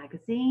pick up a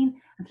magazine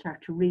and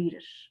start to read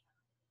it.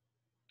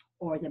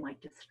 Or they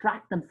might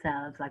distract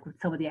themselves, like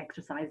with some of the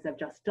exercises I've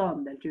just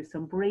done. They'll do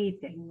some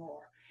breathing, or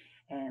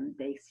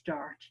they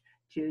start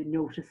to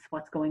notice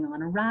what's going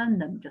on around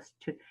them, just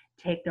to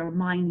take their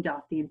mind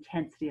off the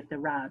intensity of the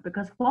row.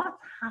 Because what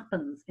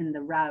happens in the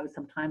row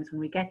sometimes when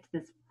we get to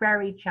this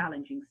very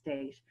challenging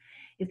state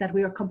is that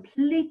we are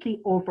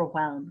completely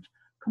overwhelmed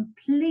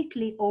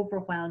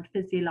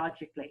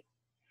physiologically,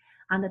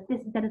 and that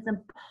it's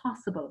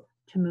impossible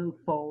to move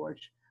forward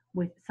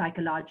with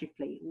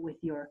psychologically with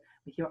your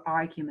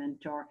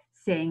argument or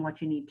saying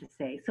what you need to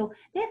say. So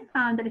they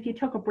found that if you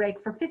took a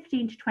break for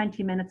 15 to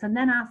 20 minutes and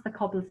then asked the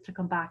couples to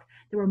come back,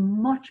 they were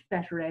much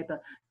better able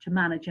to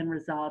manage and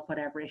resolve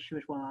whatever issue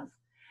it was.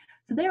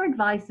 So their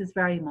advice is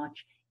very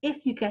much,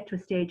 if you get to a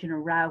stage in a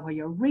row where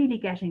you're really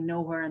getting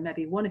nowhere, and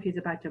maybe one of you is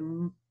about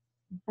to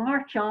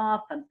march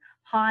off and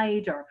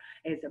hide, or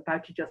is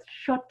about to just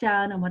shut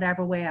down in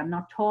whatever way, I'm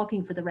not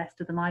talking for the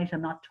rest of the night,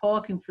 I'm not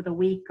talking for the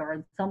week, or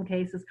in some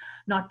cases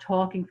not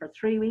talking for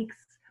 3 weeks,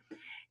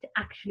 to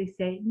actually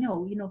say,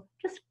 no, you know,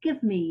 just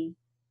give me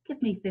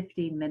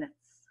 15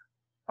 minutes,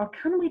 or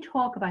can we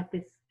talk about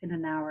this in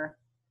an hour?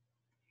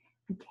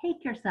 And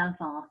take yourself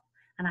off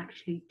and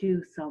actually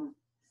do some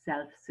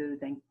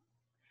self-soothing.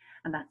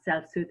 And that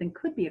self-soothing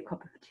could be a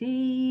cup of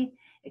tea,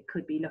 it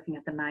could be looking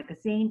at the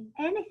magazine,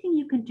 anything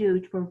you can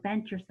do to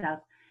prevent yourself,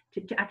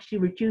 to actually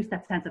reduce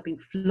that sense of being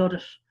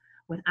flooded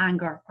with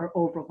anger or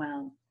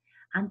overwhelm.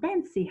 And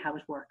then see how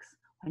it works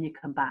when you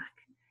come back.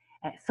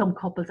 Some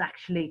couples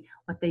actually,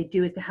 what they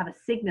do is they have a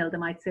signal. They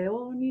might say,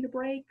 oh, I need a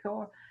break,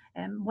 or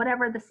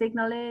whatever the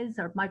signal is,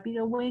 or it might be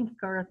a wink,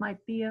 or it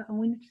might be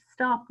we need to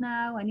stop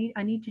now. I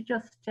need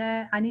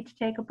to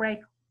take a break.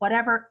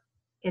 Whatever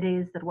it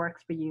is that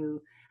works for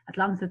you, as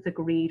long as it's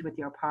agreed with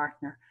your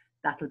partner,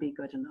 that'll be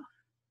good enough.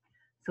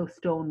 So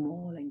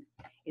stonewalling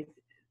is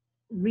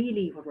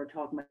really what we're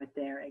talking about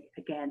there.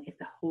 Again, is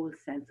the whole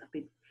sense of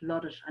being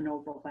flooded and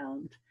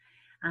overwhelmed.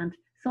 And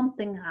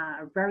something,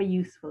 a very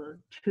useful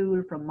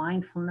tool for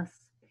mindfulness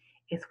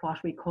is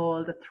what we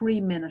call the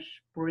 3-minute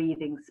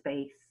breathing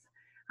space.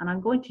 And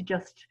I'm going to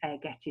just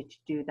get you to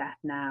do that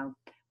now.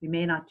 We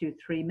may not do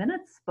 3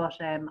 minutes, but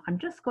I'm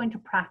just going to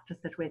practice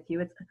it with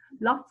you. It's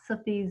lots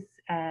of these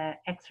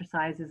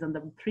exercises, and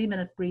the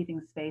 3-minute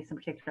breathing space in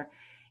particular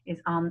is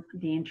on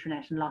the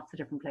internet in lots of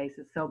different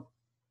places. So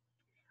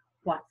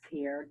what's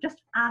here?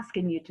 Just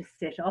asking you to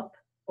sit up,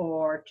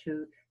 or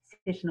to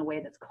sit in a way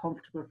that's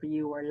comfortable for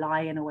you, or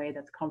lie in a way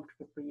that's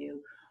comfortable for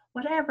you,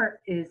 whatever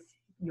is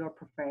your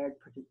preferred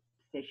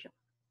position.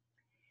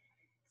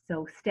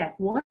 So step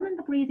 1 in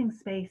the breathing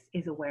space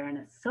is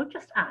awareness. So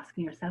just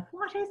asking yourself,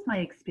 what is my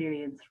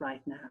experience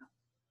right now?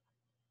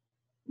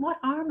 What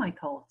are my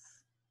thoughts?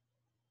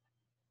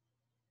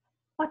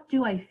 What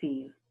do I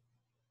feel?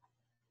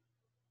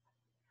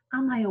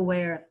 Am I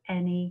aware of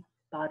any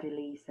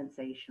bodily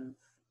sensations?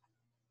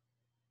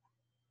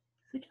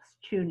 So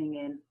just tuning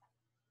in.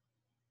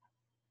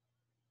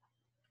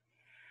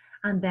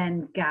 And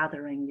then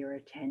gathering your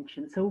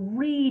attention. So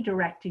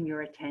redirecting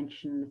your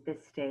attention at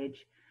this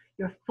stage,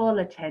 your full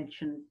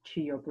attention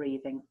to your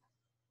breathing.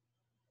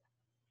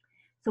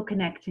 So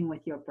connecting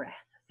with your breath.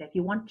 So if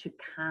you want to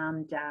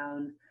calm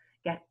down,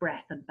 get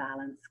breath and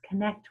balance,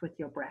 connect with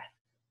your breath.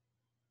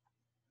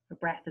 The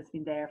breath has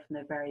been there from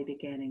the very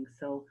beginning.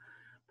 So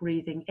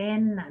breathing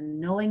in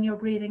and knowing you're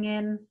breathing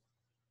in.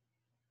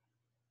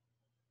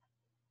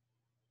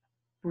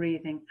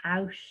 Breathing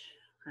out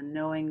and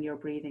knowing you're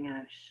breathing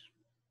out.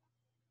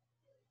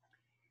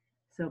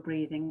 So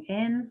breathing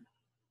in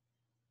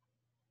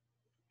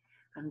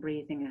and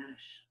breathing out.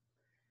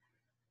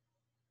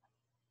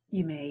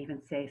 You may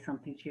even say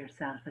something to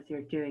yourself as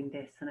you're doing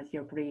this, and as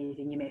you're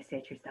breathing, you may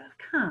say to yourself,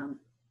 calm,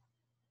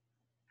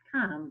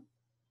 calm.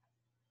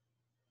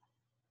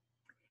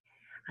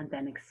 And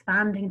then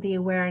expanding the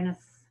awareness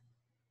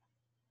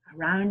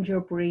around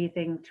your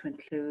breathing to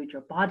include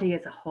your body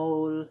as a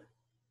whole,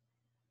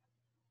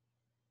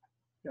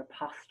 your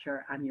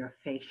posture and your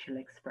facial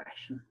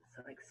expression.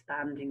 So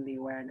expanding the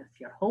awareness,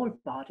 your whole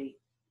body,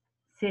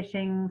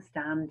 sitting,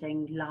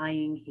 standing,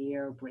 lying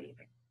here,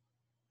 breathing.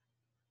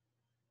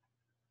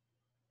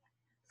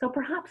 So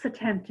perhaps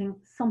attempting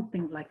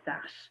something like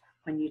that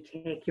when you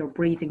take your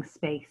breathing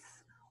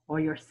space or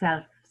your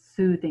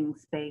self-soothing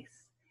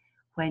space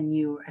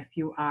if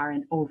you are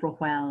in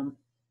overwhelm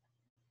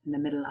in the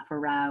middle of a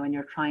row and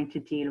you're trying to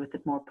deal with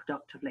it more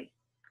productively.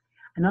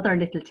 Another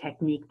little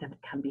technique that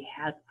can be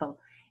helpful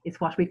is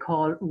what we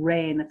call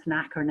RAIN. It's an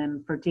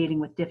acronym for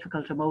dealing with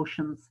difficult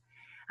emotions.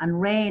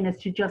 And RAIN is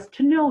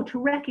to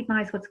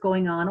recognize what's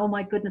going on. Oh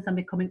my goodness, I'm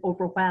becoming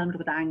overwhelmed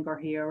with anger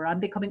here, or I'm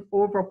becoming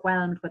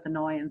overwhelmed with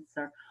annoyance,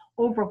 or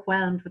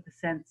overwhelmed with the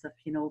sense of,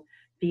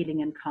 feeling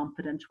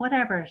incompetent,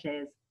 whatever it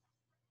is.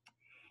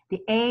 The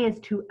A is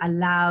to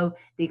allow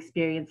the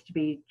experience to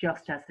be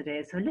just as it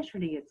is. So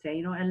literally you'd say,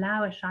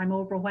 allow it, I'm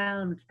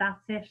overwhelmed.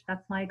 That's it.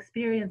 That's my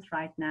experience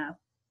right now.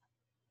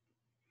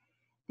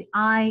 The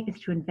I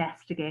is to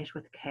investigate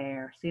with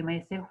care. So you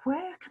may say,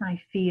 where can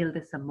I feel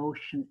this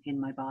emotion in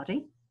my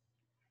body?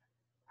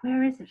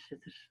 Where is it? Is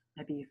it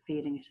maybe you're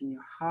feeling it in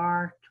your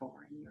heart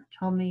or in your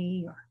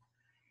tummy or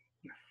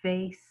your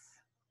face?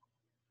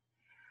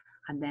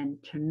 And then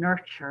to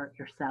nurture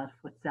yourself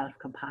with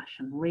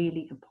self-compassion.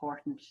 Really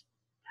important to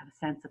have a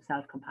sense of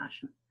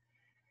self-compassion.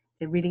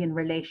 Really in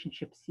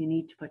relationships, you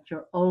need to put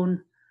your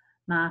own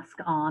mask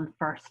on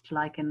first,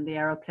 like in the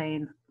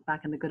aeroplane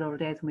back in the good old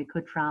days when we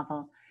could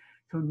travel.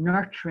 So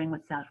nurturing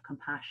with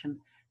self-compassion.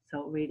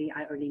 So really,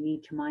 I really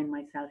need to mind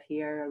myself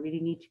here. I really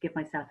need to give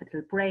myself a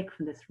little break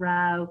from this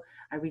row.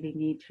 I really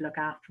need to look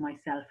after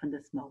myself in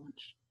this moment.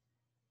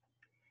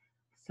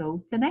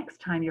 So the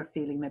next time you're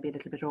feeling maybe a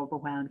little bit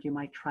overwhelmed, you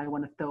might try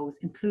one of those,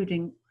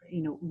 including,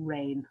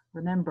 RAIN.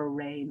 Remember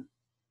RAIN.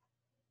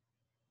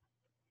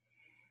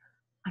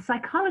 A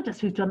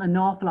psychologist who's done an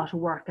awful lot of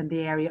work in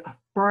the area of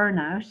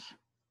burnout,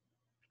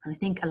 and I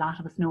think a lot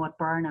of us know what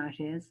burnout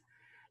is,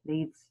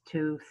 leads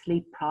to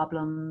sleep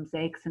problems,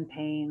 aches and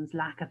pains,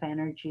 lack of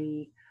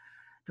energy,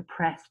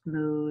 depressed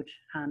mood,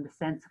 and a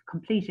sense of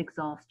complete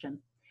exhaustion.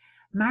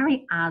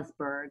 Mary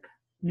Asberg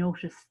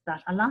noticed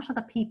that a lot of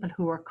the people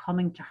who were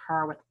coming to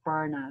her with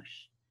burnout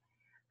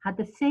had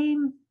the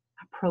same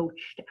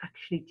approach to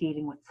actually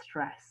dealing with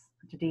stress,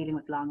 to dealing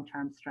with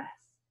long-term stress.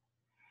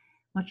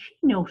 What she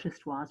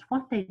noticed was,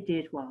 what they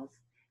did was,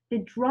 they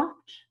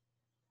dropped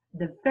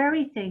the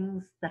very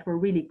things that were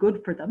really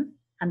good for them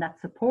and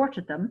that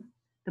supported them,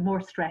 the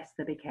more stressed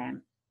they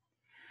became.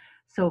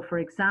 So for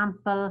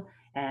example,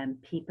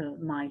 people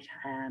might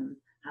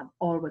have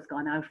always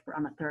gone out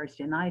on a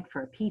Thursday night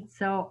for a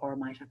pizza, or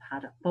might have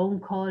had a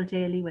phone call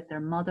daily with their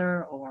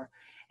mother, or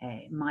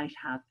might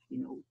have,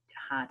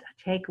 had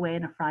a takeaway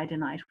on a Friday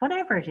night,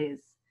 whatever it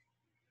is.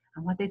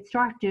 And what they'd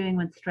start doing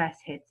when stress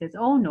hits is,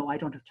 oh no, I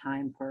don't have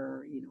time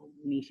for,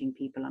 meeting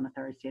people on a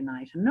Thursday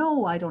night.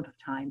 No, I don't have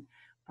time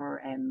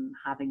for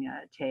having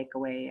a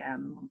takeaway.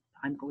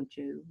 I'm going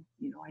to,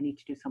 I need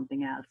to do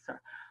something else.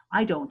 Or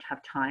I don't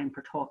have time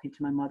for talking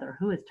to my mother.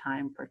 Who has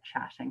time for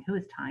chatting? Who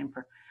has time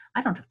for,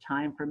 I don't have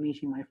time for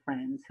meeting my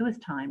friends. Who has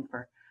time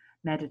for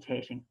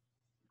meditating?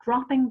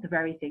 Dropping the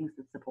very things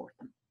that support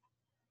them.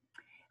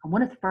 And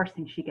one of the first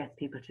things she gets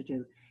people to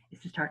do is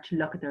to start to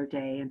look at their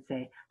day and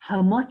say,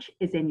 how much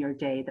is in your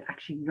day that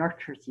actually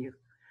nurtures you,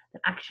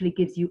 that actually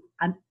gives you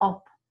an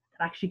up,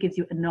 that actually gives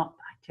you enough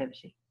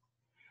activity.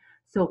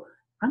 So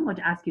I'm going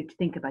to ask you to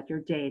think about your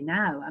day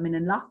now. I mean,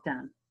 in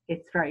lockdown,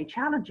 it's very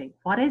challenging.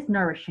 What is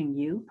nourishing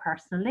you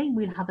personally?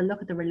 We'll have a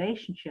look at the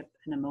relationship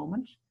in a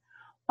moment.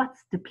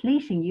 What's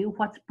depleting you?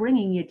 What's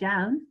bringing you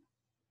down?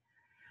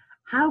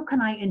 How can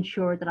I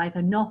ensure that I have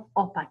enough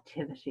up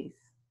activities?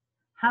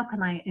 How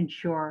can I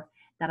ensure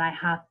that I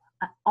have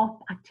up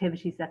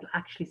activities that will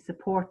actually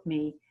support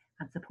me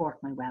and support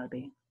my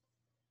well-being?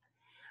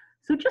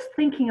 So just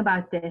thinking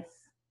about this,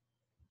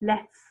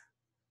 let's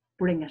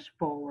bring it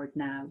forward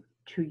now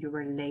to your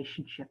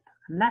relationship.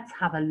 And let's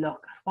have a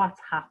look at what's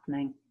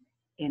happening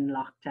in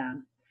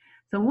lockdown.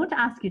 So I'm going to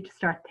ask you to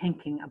start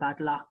thinking about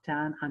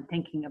lockdown and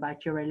thinking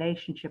about your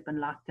relationship in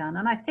lockdown.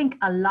 And I think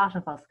a lot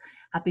of us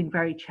have been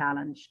very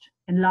challenged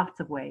in lots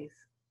of ways.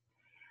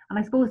 And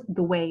I suppose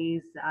the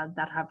ways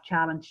that have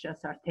challenged us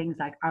are things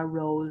like our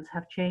roles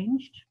have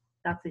changed.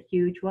 That's a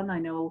huge one. I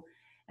know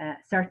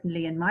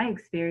certainly in my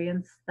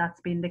experience,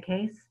 that's been the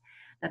case,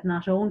 that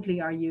not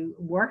only are you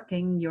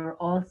working, you're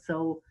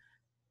also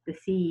the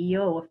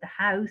CEO of the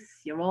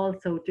house, you're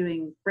also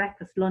doing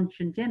breakfast, lunch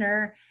and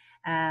dinner,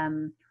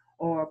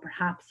 or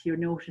perhaps you're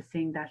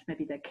noticing that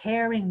maybe the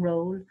caring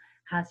role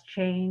has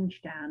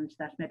changed and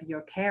that maybe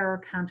your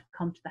carer can't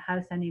come to the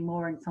house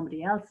anymore and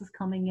somebody else is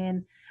coming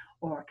in,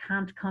 or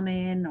can't come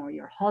in, or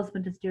your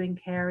husband is doing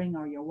caring,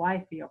 or your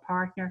wife or your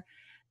partner.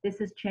 This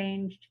has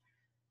changed.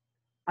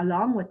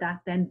 Along with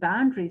that, then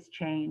boundaries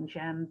change,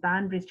 and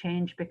boundaries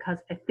change because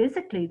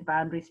physically the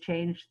boundaries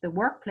change. The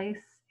workplace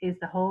is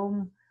the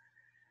home,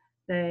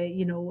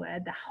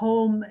 the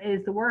home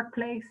is the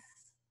workplace.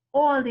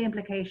 All the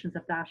implications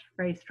of that,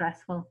 very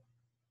stressful.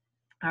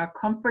 Our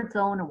comfort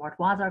zone, or what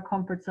was our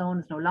comfort zone,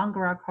 is no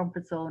longer our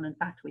comfort zone. In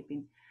fact, we've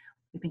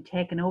been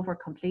taken over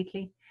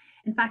completely.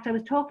 In fact, I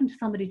was talking to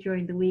somebody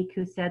during the week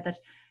who said that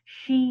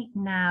she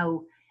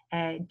now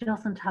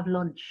doesn't have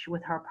lunch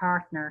with her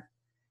partner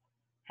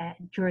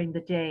during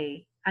the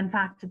day. In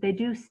fact, they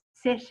do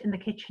sit in the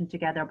kitchen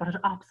together, but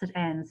at opposite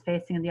ends,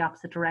 facing in the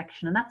opposite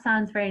direction. And that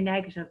sounds very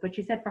negative, but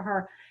she said for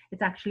her,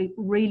 it's actually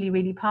really,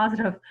 really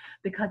positive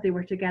because they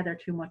were together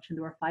too much and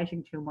they were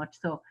fighting too much.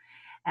 So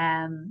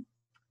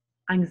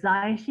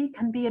anxiety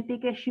can be a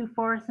big issue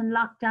for us in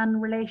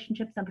lockdown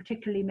relationships, and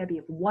particularly maybe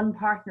if one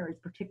partner is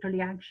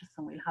particularly anxious,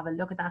 and we'll have a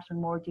look at that in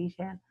more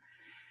detail.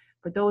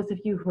 For those of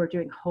you who are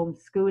doing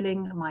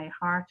homeschooling, my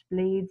heart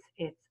bleeds.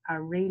 It's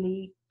a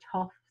really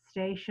tough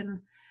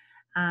station.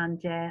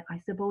 And I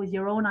suppose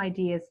your own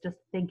ideas, just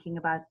thinking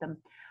about them.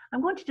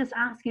 I'm going to just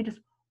ask you, just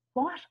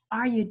what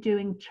are you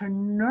doing to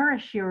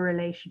nourish your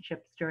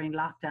relationships during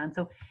lockdown?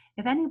 So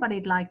if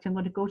anybody'd like to, I'm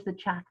going to go to the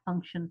chat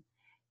function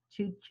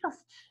to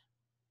just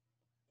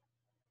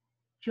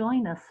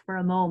join us for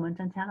a moment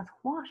and tell us,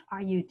 what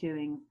are you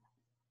doing?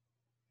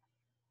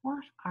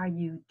 What are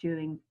you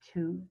doing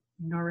to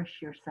nourish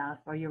yourself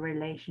or your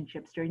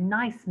relationships during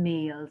nice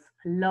meals?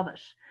 Love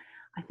it.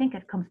 I think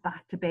it comes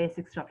back to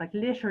basic stuff, like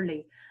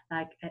literally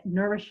like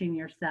nourishing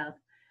yourself.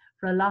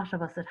 For a lot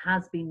of us, it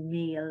has been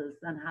meals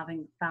and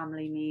having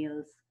family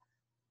meals.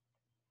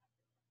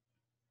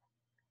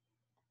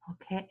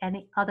 Okay,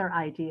 any other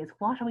ideas?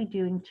 What are we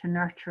doing to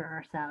nurture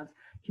ourselves?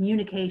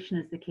 Communication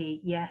is the key.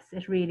 Yes,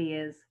 it really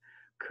is.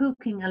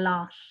 Cooking a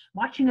lot,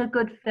 watching a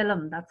good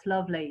film, that's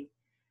lovely.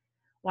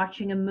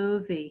 Watching a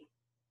movie,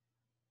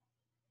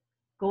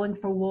 going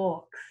for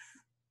walks,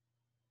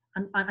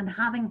 and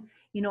having,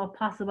 you know,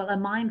 possible a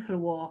mindful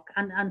walk,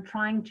 and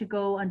trying to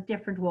go on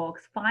different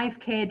walks,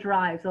 5K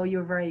drives. Oh,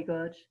 you're very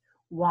good.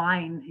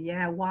 Wine,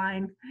 yeah,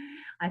 wine.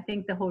 I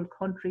think the whole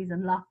country's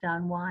in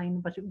lockdown.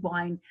 Wine,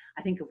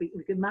 I think if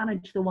we could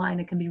manage the wine,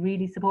 it can be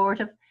really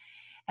supportive.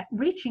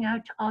 Reaching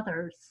out to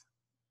others,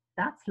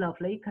 that's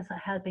lovely, because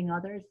helping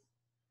others.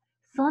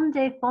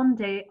 Sunday fun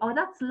day, oh,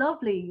 that's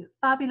lovely,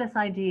 fabulous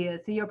idea.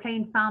 So you're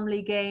playing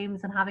family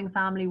games and having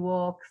family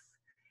walks,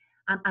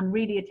 and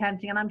really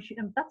attempting, and I'm sure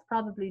that's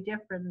probably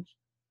different.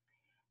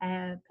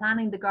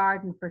 Planning the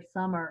garden for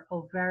summer,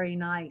 oh, very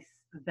nice,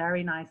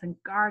 very nice. And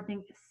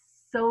gardening is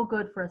so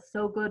good for us,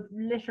 so good,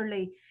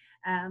 literally,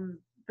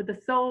 for the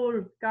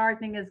soul.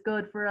 Gardening is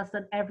good for us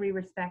in every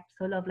respect,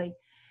 so lovely.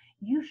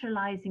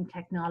 Utilizing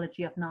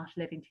technology of not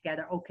living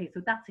together. Okay,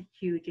 so that's a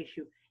huge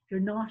issue. If you're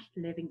not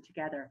living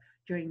together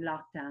during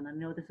lockdown, I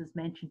know this was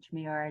mentioned to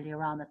me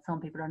earlier on that some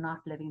people are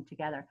not living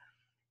together,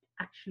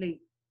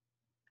 actually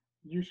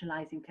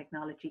utilizing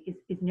technology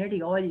is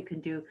nearly all you can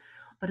do.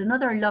 But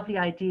another lovely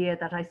idea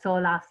that I saw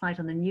last night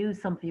on the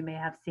news, some of you may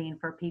have seen,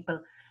 for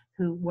people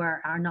who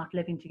are not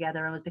living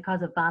together, it was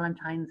because of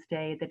Valentine's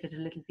Day. They did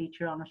a little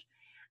feature on it,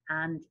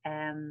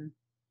 and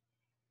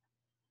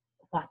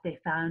what they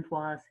found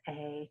was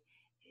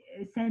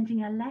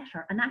sending a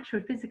letter, an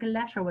actual physical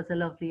letter, was a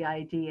lovely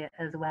idea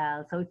as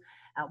well. So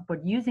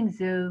but using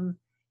Zoom,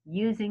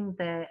 using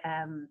the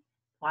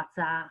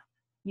WhatsApp,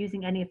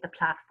 using any of the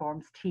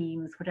platforms,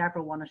 Teams,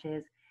 whatever one it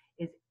is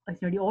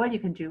nearly all you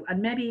can do.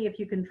 And maybe if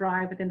you can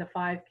drive within the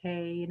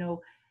 5K, you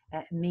know,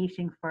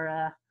 meeting for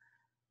a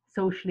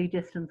socially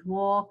distanced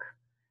walk.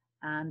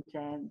 And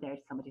there's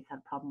somebody's had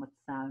a problem with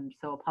sound,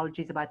 so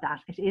apologies about that.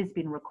 It is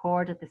being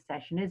recorded. This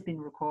session is being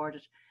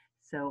recorded,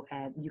 so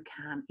you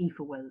can, Aoife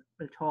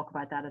will talk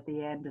about that at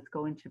the end. It's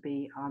going to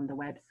be on the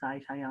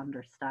website, I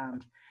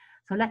understand.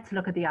 So let's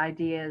look at the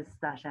ideas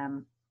that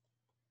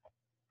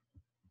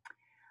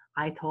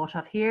I thought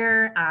of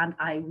here, and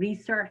I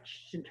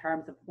researched in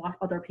terms of what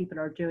other people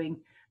are doing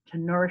to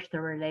nourish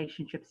their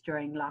relationships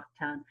during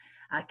lockdown.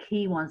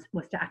 Key ones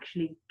was to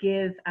actually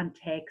give and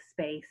take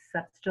space.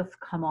 That's just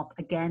come up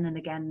again and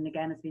again and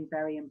again. It's been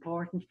very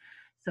important.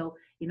 So,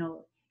 you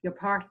know, your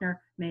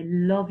partner may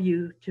love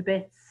you to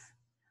bits,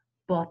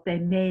 but they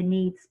may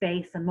need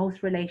space, and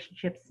most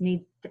relationships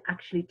need to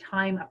actually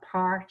time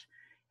apart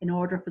in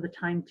order for the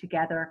time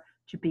together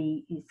to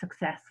be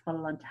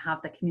successful and to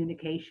have the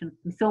communication.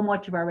 So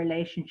much of our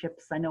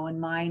relationships, I know in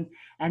mine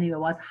anyway,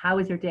 was, how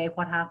was your day?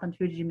 What happened?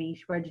 Who did you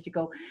meet? Where did you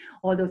go?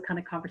 All those kind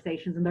of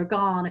conversations, and they're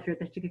gone if you're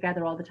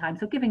together all the time.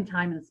 So giving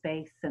time and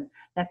space, and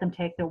let them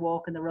take their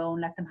walk on their own,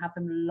 let them have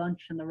them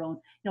lunch on their own,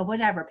 you know,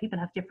 whatever. People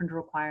have different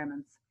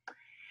requirements.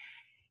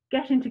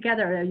 Getting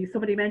together,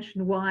 somebody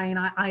mentioned wine.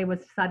 I was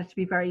decided to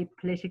be very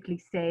politically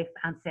safe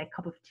and say a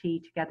cup of tea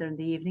together in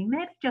the evening,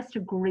 maybe just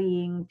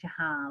agreeing to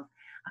have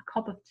a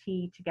cup of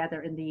tea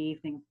together in the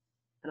evening.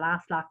 The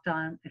last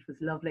lockdown, it was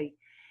lovely.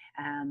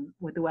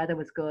 When the weather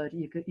was good,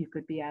 you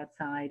could be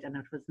outside, and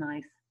it was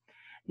nice.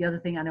 The other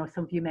thing, I know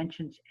some of you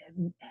mentioned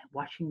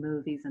watching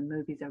movies, and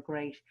movies are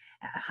great.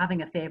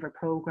 Having a favorite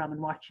program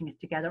and watching it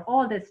together.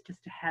 All this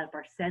just to help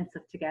our sense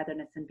of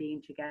togetherness and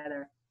being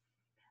together.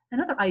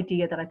 Another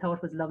idea that I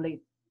thought was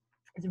lovely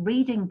is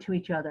reading to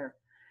each other,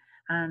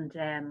 and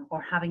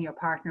or having your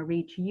partner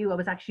read to you. I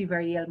was actually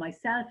very ill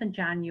myself in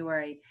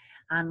January,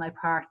 and my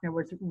partner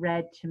was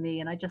read to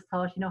me, and I just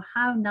thought, you know,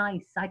 how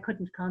nice. I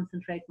couldn't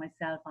concentrate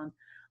myself on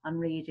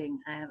reading.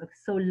 It was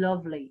so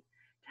lovely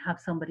to have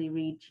somebody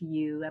read to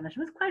you. And it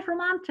was quite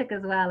romantic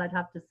as well, I'd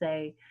have to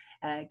say,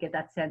 give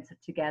that sense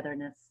of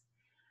togetherness.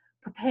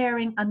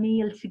 Preparing a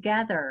meal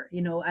together,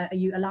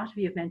 a lot of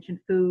you have mentioned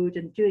food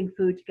and doing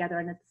food together,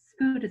 and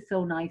food is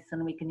so nice,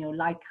 and we can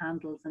light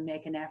candles and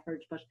make an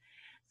effort. But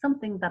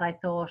something that I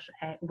thought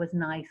was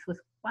nice was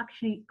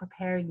actually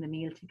preparing the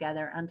meal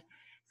together. And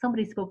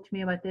somebody spoke to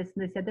me about this,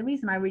 and they said the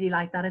reason I really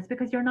like that is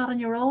because you're not on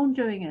your own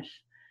doing it.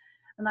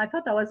 And I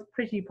thought that was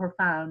pretty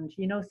profound,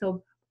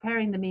 so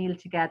preparing the meal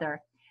together.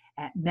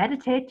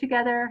 Meditate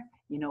together,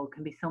 it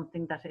can be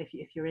something that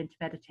if you're into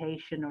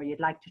meditation or you'd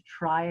like to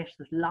try it,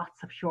 there's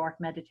lots of short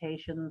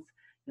meditations,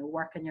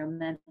 work on your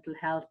mental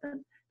health,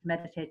 and to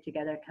meditate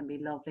together can be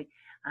lovely.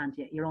 And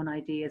your own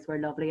ideas were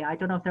lovely. I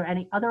don't know if there are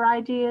any other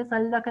ideas.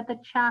 I'll look at the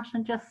chat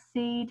and just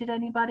see, did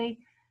anybody?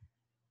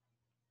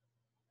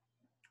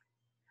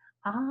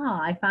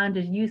 I found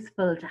it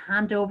useful to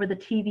hand over the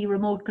TV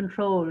remote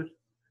control.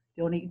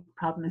 The only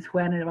problem is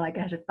when will I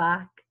get it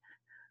back?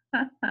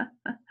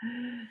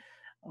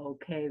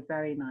 Okay,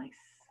 very nice.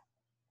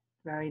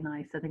 Very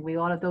nice. I think we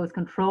all have those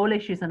control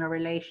issues in a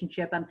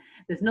relationship, and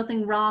there's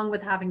nothing wrong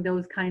with having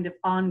those kind of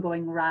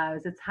ongoing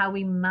rows. It's how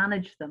we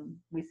manage them.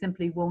 We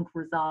simply won't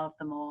resolve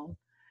them all.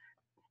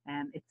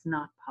 It's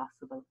not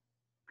possible.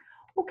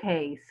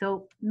 Okay,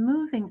 so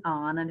moving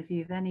on, and if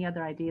you have any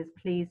other ideas,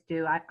 please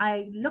do.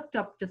 I looked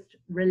up just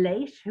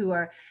Relate, who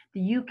are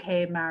the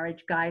UK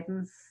marriage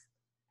guidance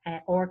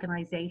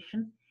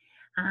organisation.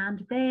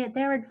 And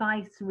their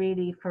advice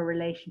really for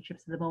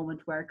relationships at the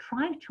moment were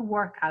trying to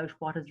work out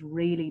what is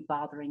really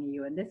bothering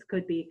you. And this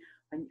could be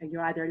when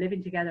you're either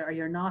living together or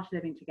you're not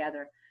living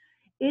together.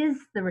 Is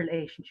the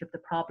relationship the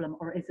problem,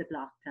 or is it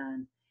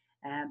lockdown?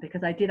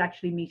 Because I did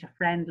actually meet a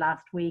friend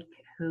last week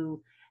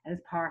who his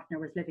partner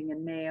was living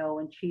in Mayo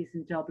and she's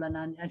in Dublin,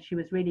 and she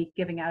was really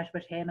giving out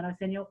about him. And I was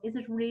saying, is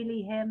it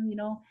really him?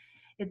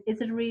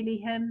 Is it really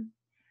him?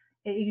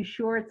 Are you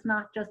sure it's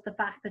not just the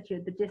fact that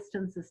the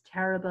distance is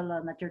terrible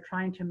and that you're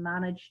trying to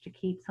manage to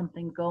keep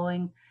something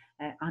going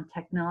on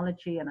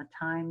technology? And at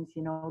times,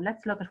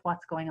 let's look at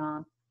what's going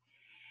on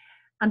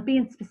and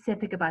being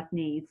specific about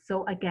needs.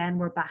 So again,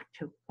 we're back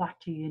to what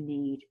do you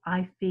need?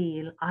 I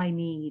feel I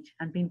need,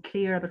 and being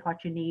clear about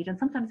what you need. And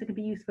sometimes it can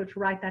be useful to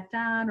write that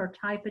down or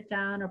type it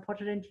down or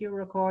put it into your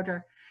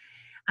recorder,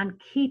 and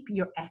keep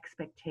your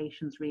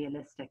expectations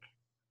realistic.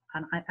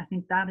 And I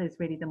think that is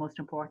really the most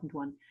important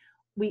one.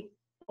 We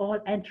all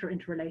enter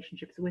into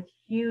relationships with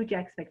huge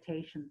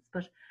expectations,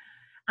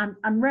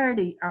 and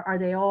rarely are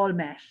they all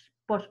met.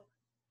 But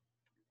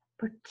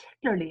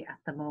particularly at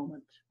the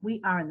moment, we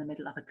are in the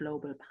middle of a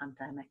global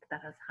pandemic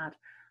that has had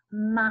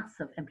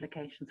massive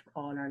implications for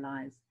all our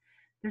lives.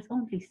 There's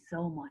only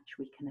so much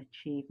we can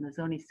achieve, and there's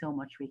only so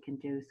much we can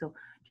do. So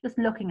just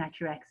looking at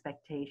your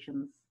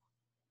expectations.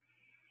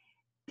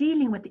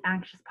 Dealing with the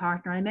anxious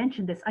partner, I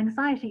mentioned this.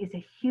 Anxiety is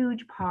a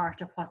huge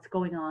part of what's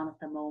going on at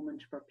the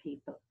moment for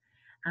people.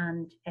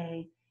 And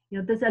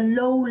there's a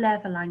low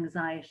level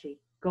anxiety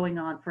going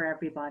on for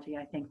everybody,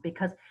 I think,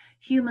 because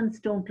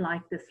humans don't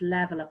like this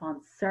level of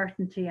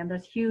uncertainty, and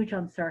there's huge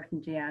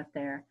uncertainty out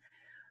there.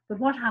 But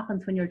what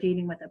happens when you're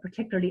dealing with a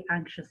particularly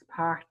anxious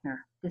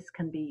partner? This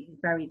can be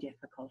very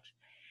difficult.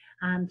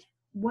 And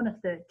one of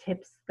the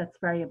tips that's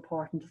very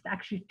important is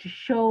actually to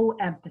show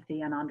empathy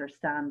and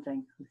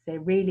understanding. Say,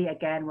 really,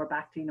 again, we're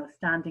back to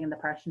standing in the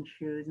person's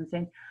shoes and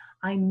saying,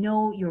 I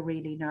know you're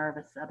really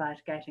nervous about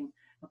catching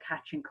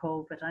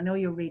COVID. I know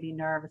you're really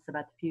nervous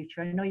about the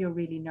future. I know you're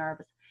really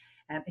nervous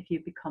if you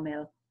become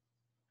ill.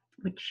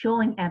 But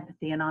showing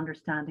empathy and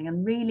understanding,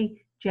 and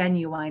really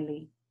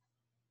genuinely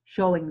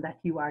showing that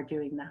you are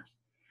doing that.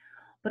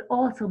 But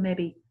also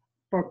maybe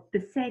for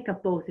the sake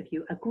of both of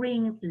you,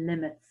 agreeing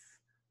limits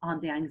on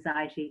the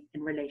anxiety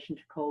in relation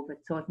to COVID.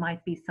 So it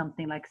might be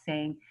something like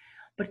saying,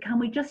 but can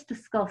we just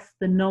discuss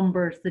the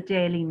numbers, the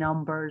daily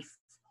numbers,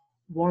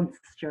 once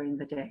during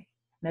the day,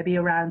 maybe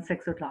around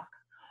 6 o'clock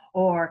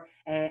or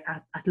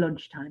at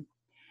lunchtime,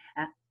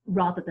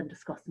 rather than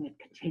discussing it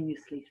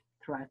continuously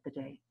throughout the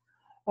day?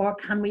 Or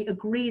can we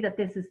agree that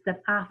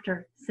that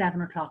after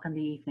 7 o'clock in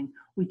the evening,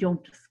 we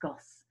don't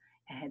discuss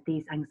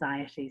these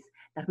anxieties,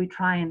 that we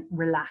try and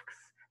relax,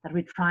 that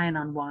we try and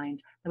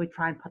unwind, that we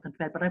try and put them to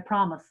bed. But I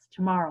promise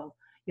tomorrow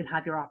you'll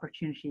have your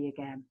opportunity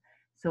again.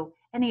 So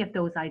any of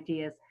those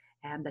ideas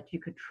that you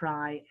could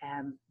try,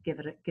 give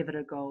it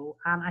a go.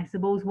 And I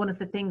suppose one of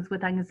the things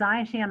with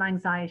anxiety and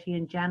anxiety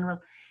in general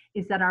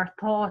is that our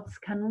thoughts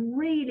can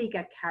really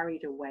get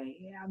carried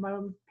away.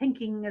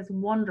 Thinking is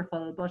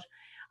wonderful, but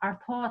our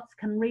thoughts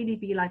can really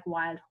be like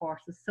wild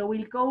horses. So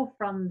we'll go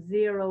from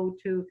 0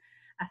 to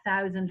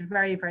 1,000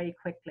 very, very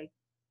quickly.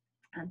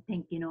 And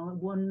think,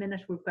 1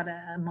 minute we've got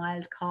a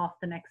mild cough,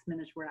 the next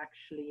minute we're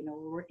actually,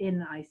 we're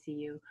in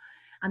ICU.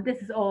 And this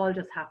has all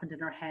just happened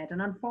in our head.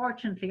 And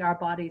unfortunately, our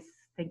bodies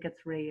think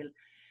it's real.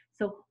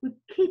 So we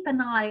keep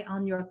an eye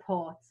on your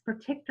thoughts,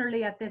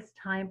 particularly at this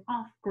time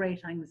of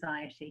great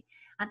anxiety.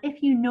 And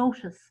if you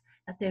notice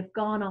that they've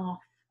gone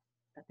off,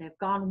 that they've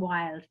gone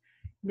wild,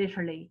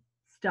 literally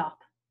stop.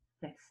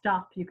 Say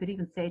stop. You could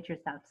even say to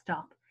yourself,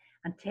 stop,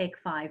 and take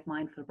 5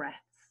 mindful breaths.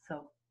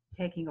 So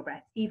taking your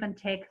breath. Even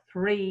take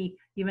 3,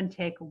 even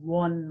take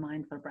 1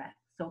 mindful breath.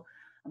 So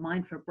a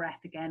mindful breath,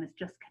 again, is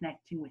just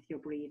connecting with your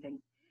breathing.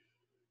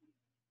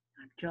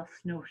 I'm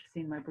just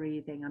noticing my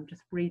breathing. I'm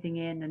just breathing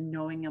in and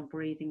knowing I'm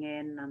breathing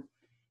in. I'm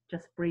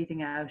just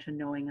breathing out and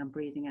knowing I'm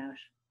breathing out.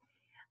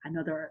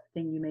 Another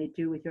thing you may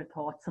do with your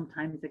thoughts,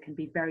 sometimes it can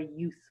be very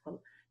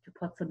useful to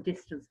put some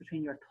distance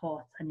between your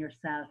thoughts and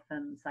yourself,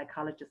 and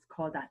psychologists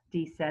call that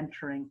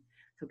decentering.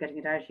 So getting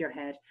it out of your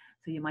head.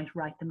 So you might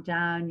write them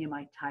down, you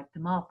might type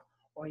them up,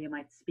 or you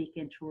might speak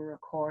into a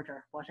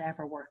recorder,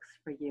 whatever works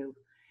for you.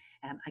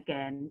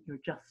 Again, you're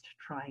just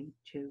trying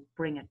to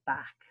bring it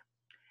back.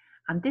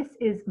 And this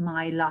is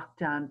my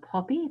lockdown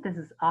puppy. This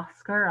is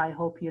Oscar. I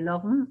hope you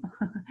love him.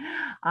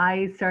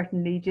 I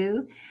certainly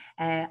do.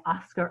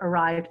 Oscar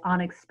arrived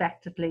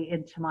unexpectedly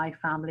into my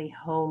family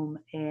home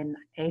in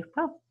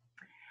April.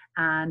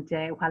 And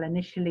while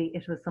initially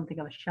it was something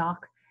of a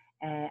shock,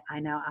 I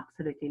now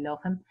absolutely love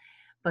him.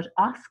 But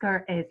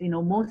Oscar is,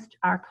 most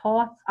our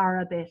thoughts are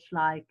a bit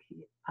like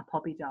a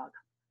puppy dog.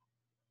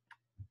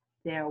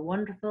 They're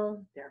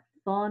wonderful, they're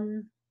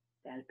fun,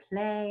 they'll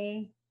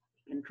play,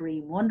 you can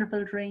dream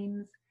wonderful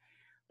dreams,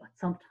 but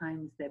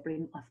sometimes they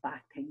bring us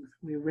back things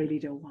we really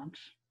don't want,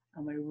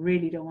 and we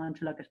really don't want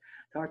to look at.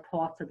 So our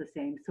thoughts are the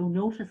same. So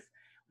notice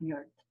when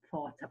your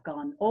thoughts have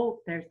gone, oh,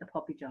 there's the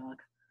puppy dog,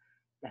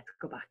 let's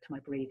go back to my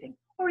breathing,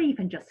 or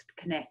even just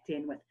connect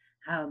in with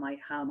how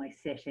am I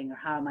sitting, or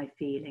how am I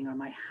feeling, or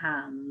my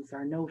hands,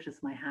 or notice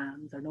my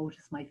hands, or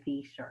notice my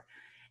feet, or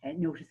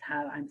notice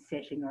how I'm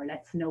sitting, or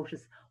let's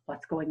notice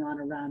what's going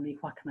on around me.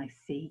 What can I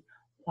see?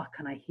 What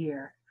can I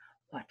hear?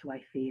 What do I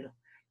feel?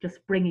 Just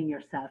bringing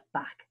yourself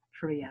back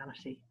to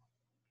reality.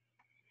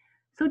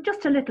 So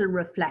just a little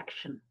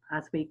reflection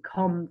as we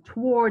come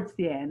towards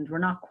the end. We're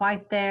not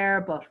quite there,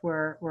 but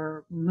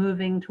we're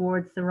moving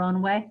towards the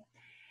runway.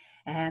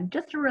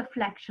 Just a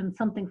reflection,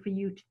 something for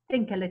you to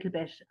think a little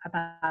bit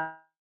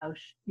about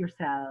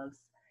yourselves,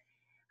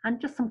 and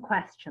just some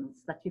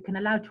questions that you can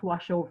allow to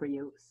wash over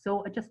you.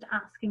 So just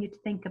asking you to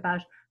think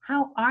about,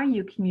 how are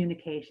you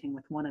communicating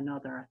with one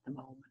another at the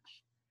moment?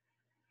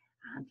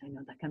 And I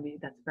know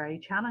that's very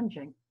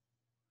challenging.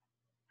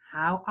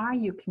 How are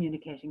you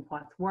communicating?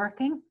 What's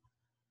working?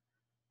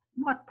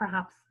 What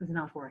perhaps is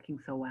not working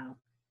so well?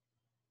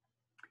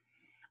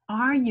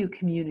 Are you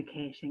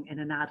communicating in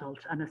an adult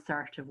and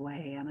assertive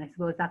way? And I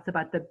suppose that's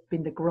about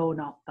being the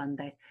grown up and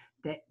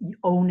the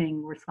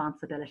owning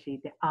responsibility,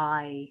 the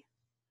I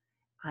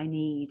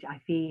need, I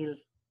feel.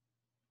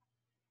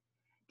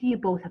 Do you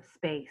both have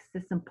space?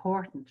 This is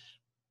important.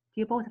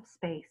 Do you both have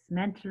space,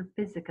 mental,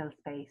 physical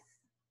space?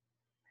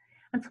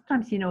 And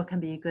sometimes, it can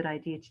be a good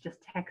idea to just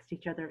text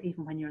each other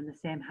even when you're in the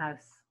same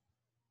house.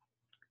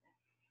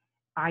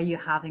 Are you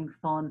having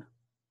fun?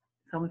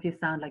 Some of you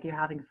sound like you're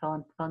having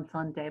fun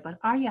Sunday, but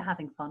are you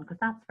having fun? Because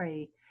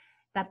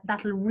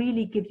that'll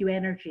really give you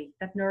energy.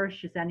 That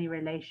nourishes any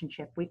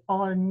relationship. We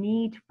all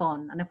need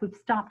fun. And if we've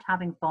stopped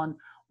having fun,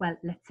 well,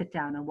 let's sit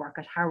down and work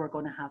out how we're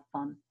going to have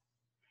fun.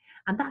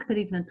 And that could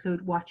even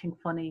include watching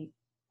funny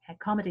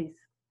comedies,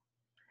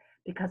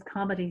 because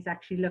comedies,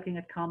 actually looking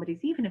at comedies,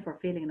 even if we're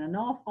feeling in an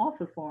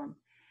awful form,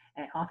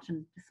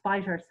 often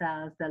despite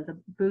ourselves, they'll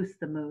boost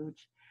the mood.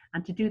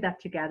 And to do that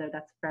together,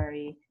 that's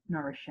very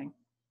nourishing.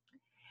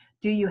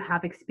 Do you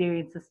have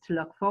experiences to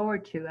look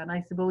forward to? And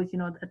I suppose,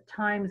 at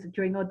times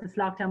during this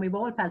lockdown, we've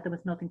all felt there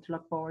was nothing to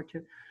look forward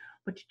to.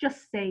 But to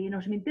just say,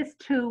 this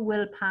too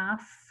will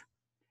pass.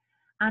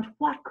 And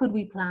what could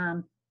we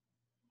plan?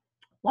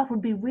 What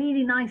would be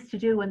really nice to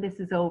do when this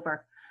is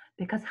over?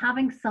 Because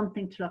having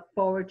something to look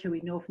forward to,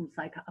 we know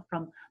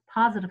from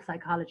positive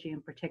psychology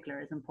in particular,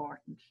 is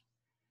important.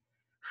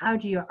 How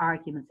do your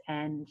arguments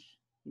end?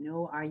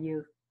 Are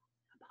you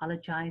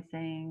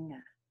apologizing?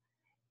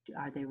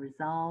 Are they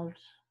resolved?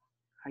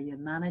 Are you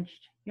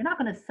managed? You're not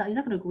going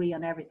to agree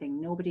on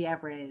everything. Nobody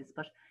ever is.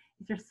 But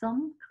is there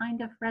some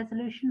kind of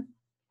resolution?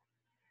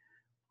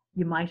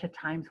 You might at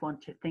times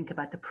want to think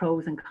about the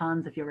pros and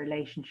cons of your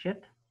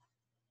relationship.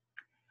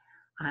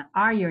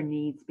 Are your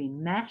needs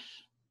being met?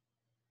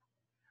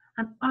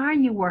 And are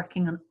you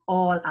working on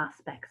all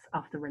aspects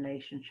of the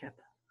relationship?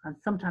 And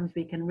sometimes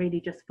we can really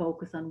just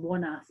focus on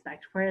one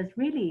aspect, whereas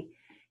really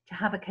to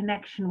have a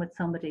connection with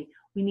somebody,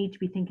 we need to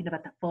be thinking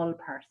about the full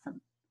person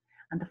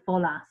and the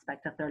full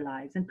aspect of their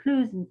lives,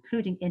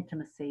 including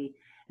intimacy,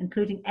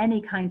 including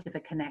any kind of a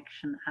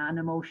connection, an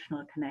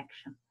emotional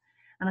connection.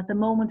 And at the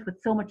moment,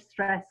 with so much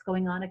stress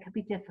going on, it can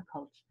be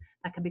difficult.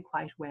 That can be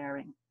quite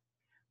wearing.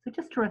 So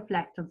just to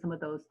reflect on some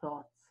of those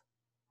thoughts.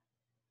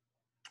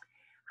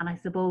 And I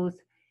suppose,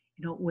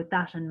 with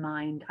that in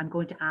mind, I'm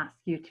going to ask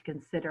you to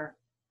consider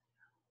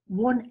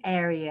one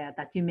area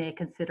that you may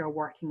consider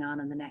working on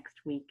in the next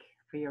week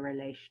for your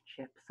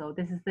relationship. So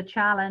this is the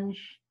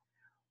challenge.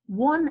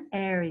 One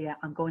area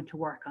I'm going to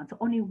work on. So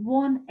only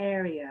one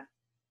area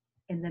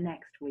in the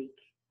next week.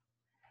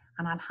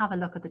 And I'll have a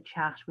look at the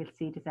chat. We'll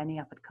see, does any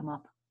of it come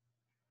up?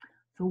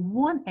 So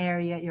one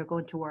area you're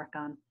going to work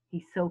on.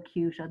 He's so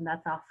cute, and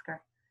that's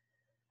Oscar.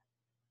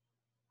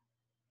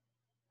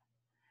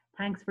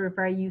 Thanks for a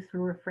very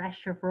useful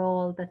refresher for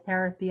all the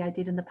therapy I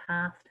did in the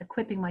past,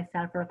 equipping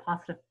myself for a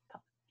possible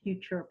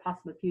future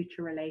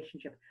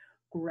relationship.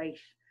 Great.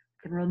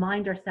 We can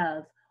remind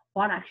ourselves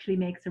what actually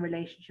makes a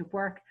relationship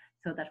work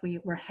so that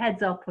we're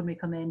heads up when we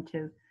come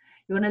into.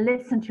 You want to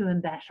listen to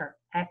him better.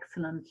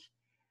 Excellent.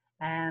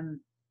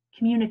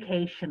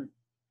 Communication.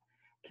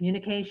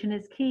 Communication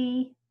is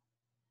key.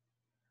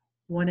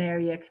 One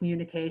area,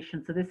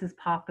 communication. So this is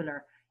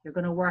popular. You're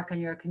going to work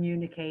on your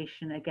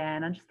communication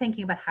again. I'm just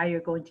thinking about how you're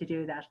going to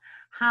do that.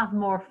 Have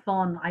more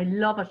fun. I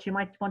love it. You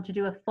might want to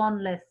do a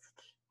fun list.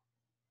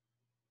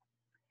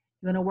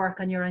 You're going to work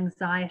on your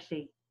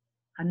anxiety.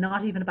 And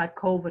not even about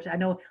COVID. I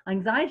know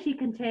anxiety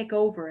can take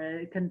over.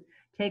 It can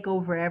take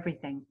over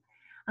everything.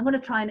 I'm going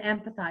to try and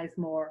empathize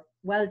more.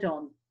 Well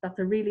done. That's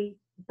a really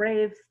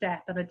brave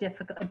step and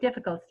a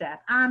difficult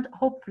step. And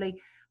hopefully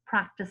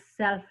practice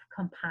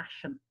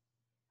self-compassion.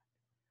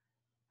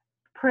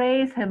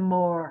 Praise him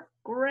more.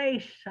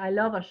 Great. I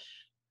love it.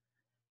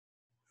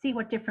 See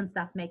what difference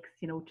that makes,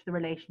 to the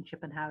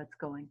relationship and how it's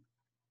going.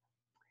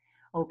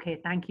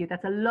 Okay, thank you.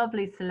 That's a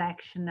lovely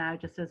selection now,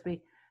 just as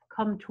we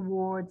come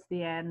towards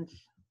the end.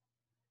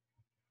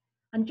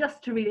 And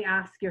just to really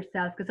ask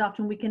yourself, because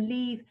often we can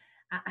leave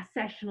a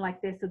session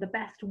like this with the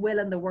best will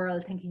in the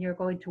world thinking you're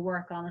going to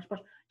work on it, but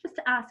just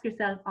to ask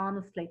yourself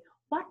honestly,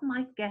 what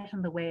might get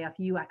in the way of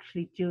you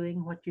actually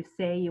doing what you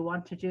say you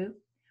want to do?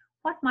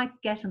 What might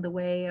get in the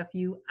way of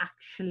you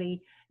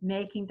actually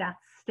making that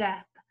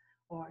step,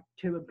 or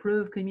to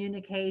improve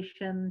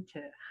communication,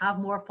 to have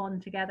more fun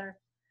together?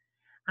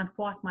 And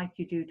what might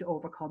you do to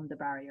overcome the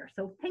barrier?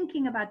 So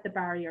thinking about the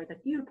barrier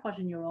that you put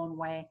in your own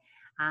way,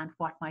 and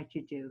what might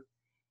you do?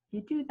 If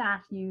you do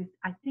that,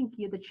 I think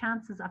the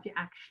chances of you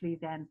actually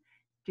then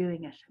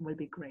doing it will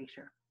be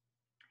greater.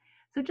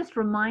 So just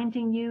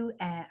reminding you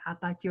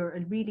about your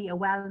a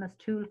wellness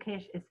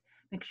toolkit is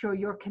make sure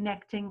you're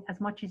connecting as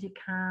much as you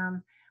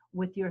can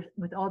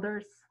with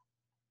others.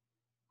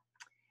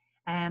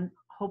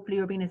 Hopefully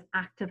you're being as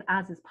active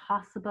as is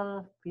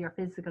possible for your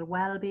physical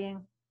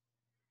well-being.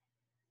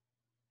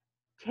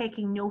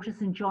 Taking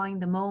notice, enjoying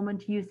the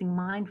moment, using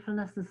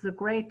mindfulness. This is a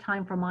great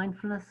time for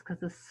mindfulness because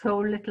there's so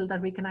little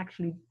that we can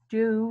actually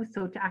do.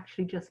 So to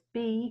actually just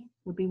be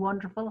would be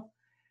wonderful.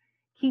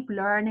 Keep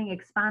learning,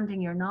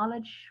 expanding your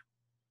knowledge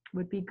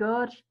would be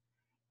good.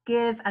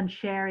 Give and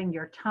sharing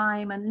your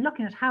time and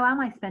looking at how am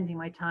I spending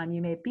my time.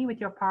 You may be with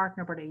your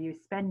partner, but are you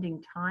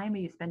spending time? Are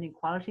you spending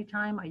quality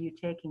time? Are you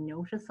taking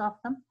notice of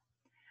them?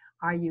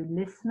 Are you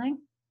listening?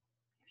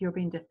 If you're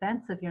being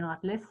defensive, you're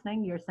not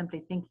listening. You're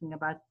simply thinking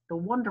about the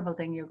wonderful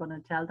thing you're going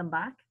to tell them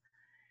back.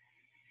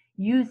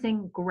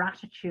 Using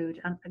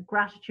gratitude, and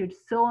gratitude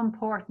so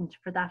important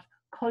for that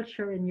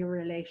culture in your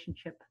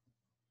relationship.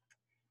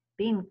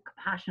 Being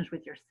compassionate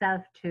with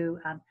yourself too,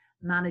 and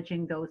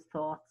managing those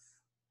thoughts.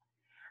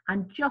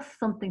 And just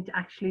something to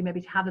actually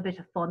maybe to have a bit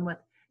of fun with.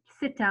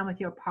 Sit down with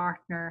your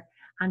partner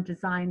and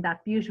design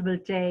that beautiful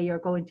day you're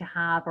going to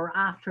have, or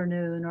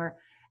afternoon, or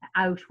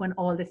out when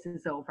all this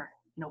is over.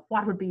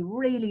 What would be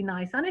really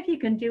nice, and if you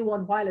can do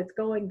one while it's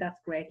going, that's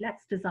great.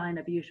 Let's design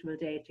a beautiful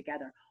day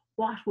together.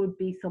 What would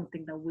be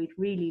something that we'd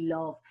really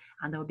love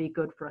and that would be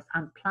good for us,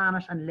 and plan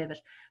it and live it.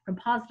 From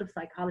positive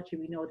psychology,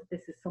 we know that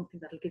this is something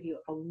that will give you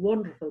a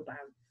wonderful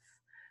bounce.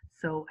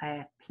 So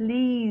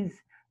please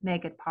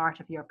make it part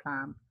of your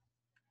plan.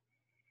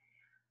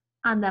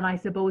 And then I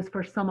suppose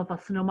for some of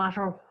us, no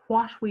matter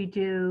what we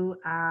do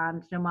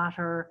and no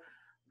matter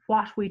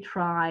what we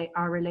try,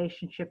 our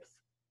relationships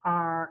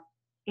are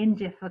in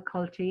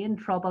difficulty, in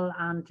trouble,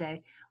 and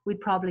we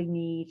probably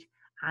need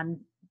and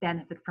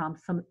benefit from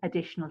some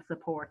additional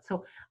support.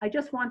 So I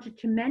just wanted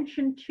to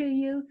mention to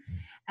you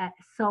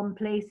some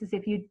places,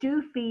 if you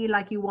do feel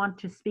like you want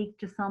to speak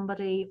to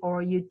somebody,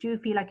 or you do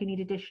feel like you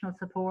need additional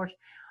support.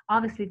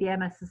 Obviously the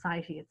MS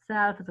Society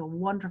itself is a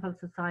wonderful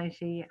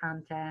society,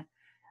 and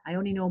I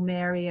only know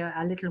Mary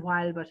a little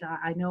while, but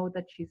I know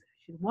that she's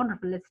a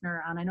wonderful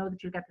listener, and I know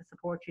that you'll get the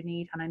support you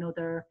need, and I know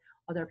there are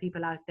other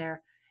people out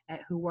there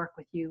who work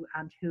with you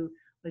and who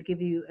will give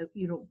you,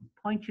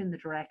 point you in the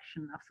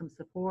direction of some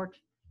support.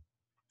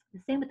 The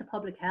same with the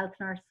public health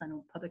nurse. I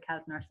know public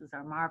health nurses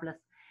are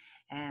marvellous,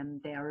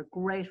 and they are a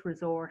great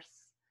resource,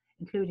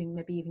 including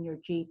maybe even your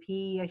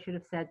GP, I should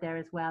have said there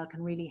as well,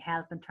 can really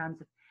help in terms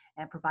of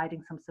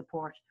providing some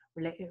support,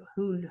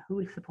 who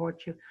will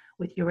support you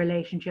with your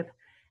relationship.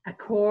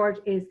 Accord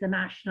is the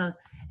National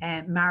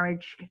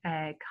Marriage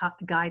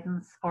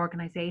Guidance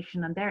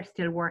Organisation, and they're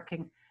still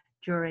working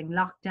during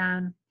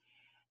lockdown.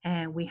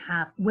 We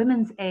have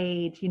Women's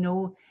Aid.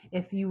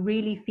 If you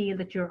really feel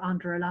that you're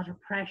under a lot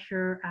of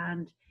pressure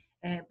and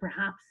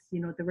perhaps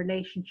the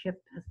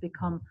relationship has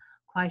become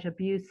quite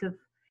abusive,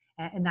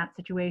 in that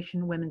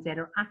situation, Women's Aid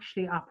are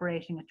actually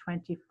operating a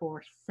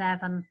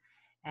 24/7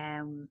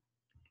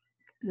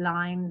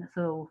 line,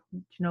 so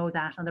to know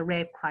that, and the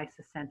Rape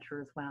Crisis Centre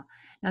as well.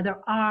 Now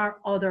there are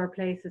other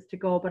places to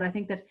go, but I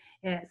think that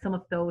some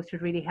of those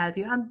should really help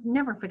you. And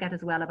never forget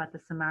as well about the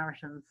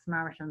Samaritans.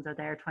 Samaritans are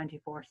there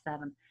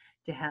 24/7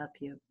 to help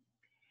you.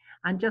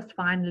 And just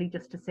finally,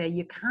 just to say,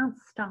 you can't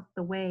stop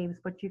the waves,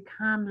 but you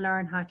can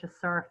learn how to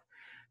surf.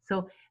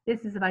 So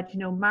this is about,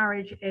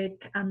 marriage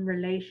and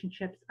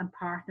relationships and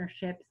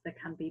partnerships that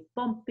can be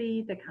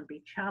bumpy, that can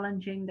be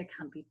challenging, that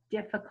can be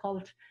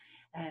difficult.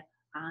 Uh,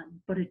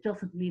 but it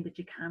doesn't mean that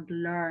you can't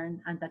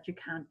learn and that you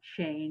can't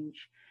change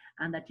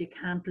and that you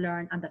can't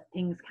learn and that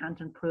things can't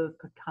improve,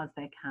 because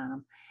they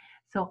can.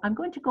 So I'm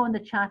going to go in the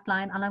chat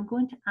line and I'm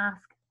going to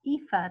ask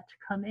Aoife to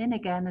come in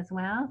again as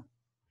well.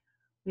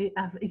 We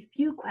have a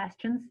few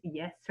questions.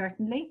 Yes,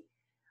 certainly.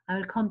 I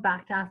will come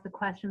back to ask the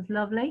questions.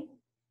 Lovely.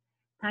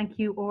 Thank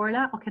you,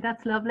 Orla. Okay,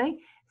 that's lovely.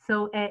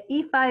 So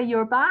Aoife,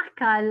 you're back.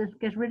 I'll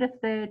get rid of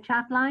the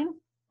chat line.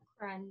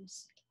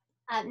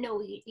 And no,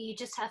 you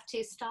just have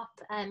to stop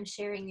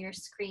sharing your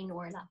screen,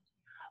 Orla.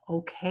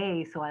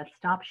 Okay, so I'll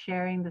stop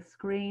sharing the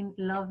screen.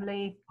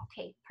 Lovely.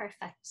 Okay,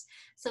 perfect.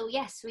 So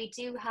yes, we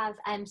do have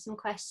some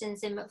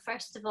questions in, but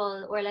first of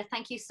all, Orla,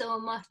 thank you so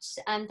much.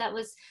 That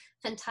was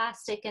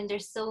fantastic, and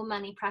there's so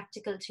many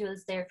practical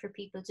tools there for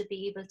people to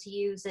be able to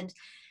use. And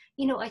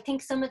I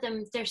think some of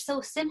them, they're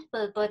so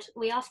simple, but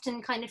we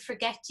often kind of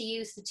forget to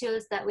use the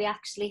tools that we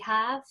actually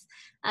have,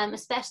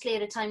 especially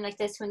at a time like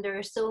this when there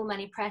are so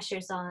many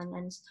pressures on.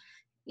 And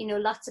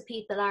lots of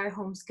people are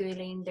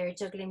homeschooling, they're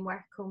juggling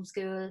work,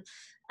 homeschool,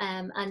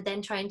 and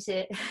then trying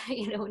to,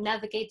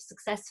 navigate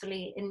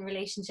successfully in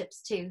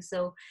relationships too.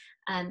 So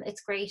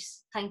it's great.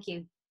 Thank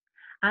you.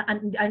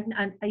 And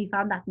I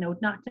found that note,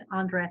 not to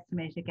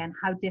underestimate again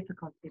how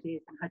difficult it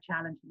is and how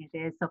challenging it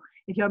is. So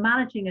if you're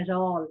managing it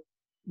all,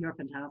 you're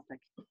fantastic.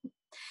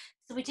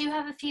 So we do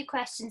have a few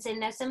questions in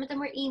now. Some of them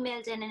were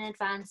emailed in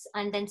advance,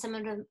 and then some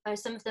of them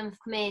have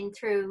come in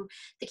through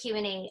the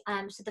Q&A.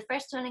 So the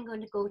first one I'm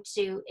going to go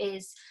to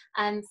is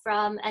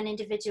from an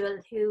individual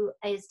who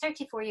is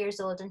 34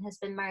 years old and has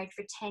been married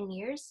for 10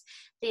 years.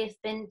 They've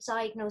been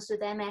diagnosed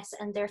with MS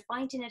and they're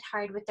finding it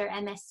hard with their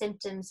MS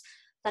symptoms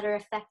that are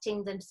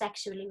affecting them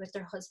sexually with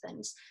their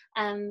husband.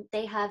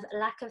 They have a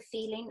lack of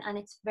feeling and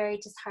it's very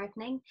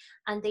disheartening,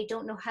 and they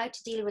don't know how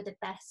to deal with it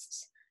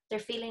best. They're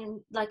feeling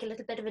like a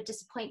little bit of a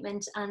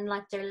disappointment and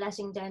like they're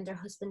letting down their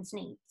husband's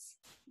needs.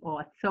 Oh,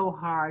 it's so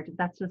hard.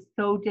 That's just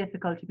so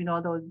difficult.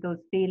 All those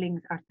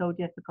feelings are so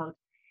difficult.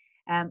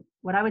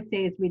 What I would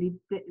say is really,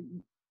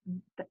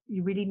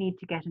 you really need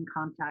to get in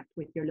contact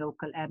with your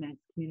local MS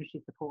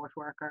community support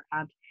worker,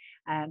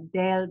 and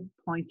they'll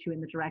point you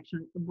in the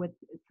direction with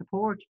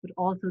support, but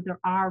also there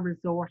are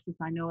resources.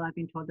 I know I've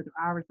been told that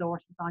there are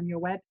resources on your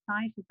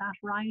website. Is that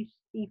right,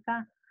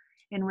 Aoife,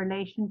 in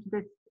relation to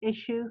this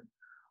issue?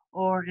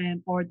 Or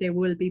they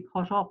will be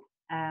put up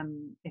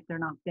if they're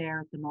not there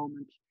at the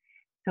moment.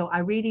 So I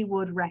really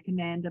would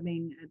recommend,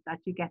 that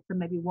you get some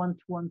maybe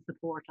one-to-one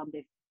support on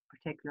this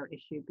particular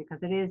issue, because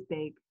it is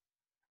big.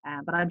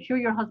 But I'm sure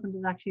your husband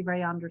is actually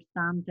very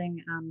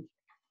understanding,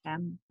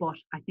 and but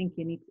I think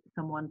you need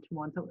some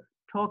one-to-one. So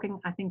talking,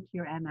 I think, to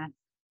your MS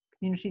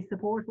community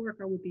support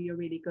worker would be a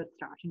really good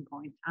starting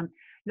point, and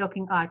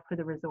looking out for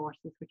the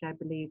resources, which I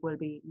believe will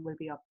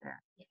be up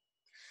there. Yeah.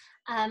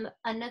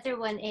 Another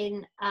one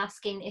in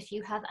asking if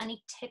you have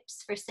any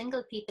tips for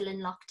single people in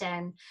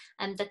lockdown,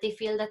 and that they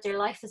feel that their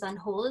life is on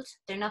hold,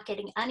 they're not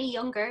getting any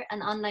younger,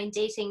 and online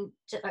dating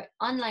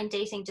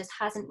just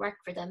hasn't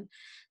worked for them.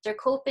 They're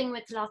coping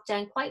with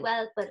lockdown quite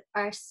well, but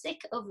are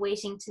sick of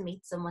waiting to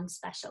meet someone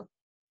special.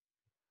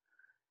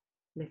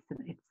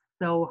 Listen, it's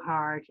so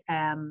hard.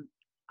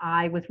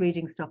 I was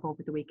reading stuff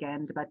over the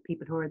weekend about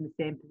people who are in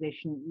the same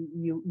position.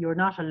 You're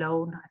not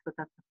alone. I suppose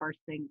that's the first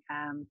thing.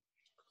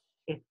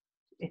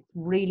 It's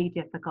really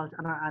difficult,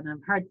 and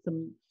I've heard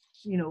some,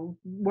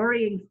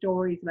 worrying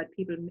stories about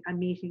people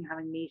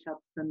having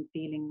meetups and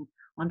feeling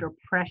under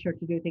pressure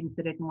to do things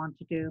they didn't want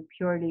to do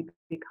purely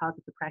because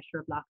of the pressure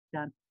of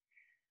lockdown.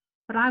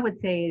 What I would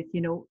say is,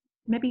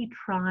 maybe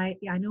try.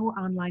 I know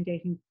online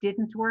dating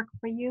didn't work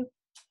for you,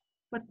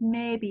 but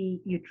maybe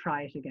you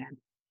try it again,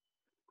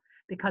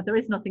 because there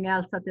is nothing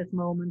else at this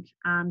moment,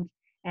 and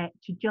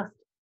to just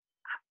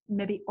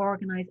maybe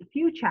organize a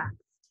few chats.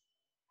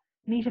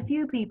 Meet a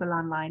few people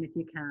online if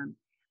you can,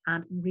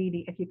 and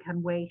really, if you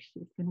can wait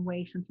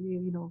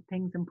until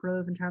things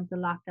improve in terms of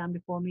lockdown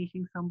before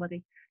meeting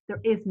somebody. There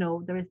is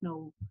no.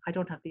 I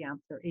don't have the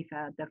answer,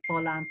 the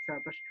full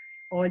answer, but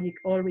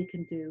all we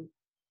can do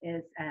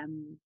is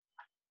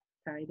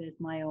sorry, there's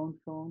my own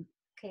phone.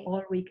 Okay.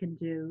 All we can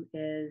do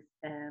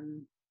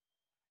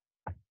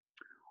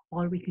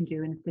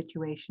in a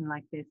situation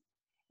like this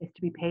is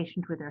to be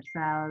patient with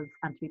ourselves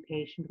and to be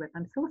patient with.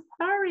 I'm so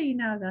sorry.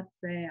 Now that's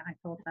I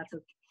thought that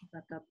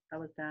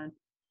was down.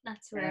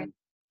 That's right.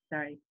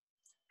 Sorry.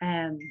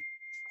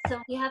 So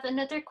we have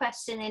another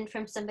question in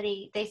from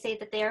somebody. They say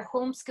that they are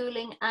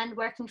homeschooling and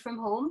working from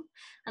home,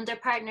 and their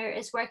partner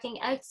is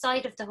working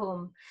outside of the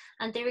home,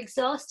 and they're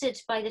exhausted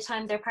by the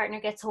time their partner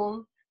gets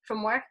home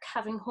from work,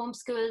 having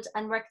homeschooled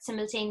and worked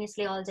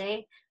simultaneously all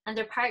day, and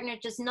their partner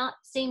does not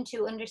seem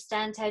to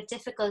understand how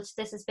difficult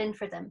this has been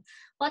for them.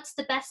 What's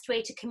the best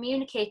way to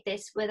communicate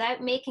this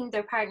without making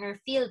their partner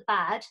feel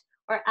bad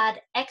or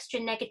add extra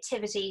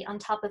negativity on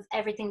top of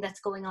everything that's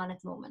going on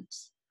at the moment?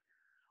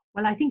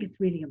 Well, I think it's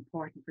really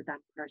important for that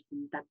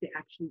person that they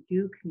actually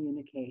do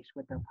communicate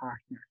with their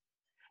partner,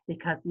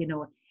 because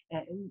uh,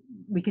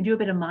 we can do a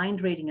bit of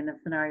mind reading in a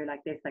scenario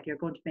like this, like you're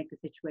going to make the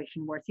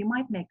situation worse. You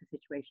might make the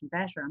situation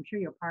better. I'm sure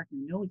your partner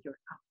knows you're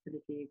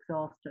absolutely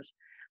exhausted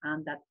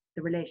and that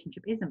the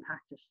relationship is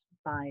impacted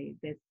by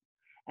this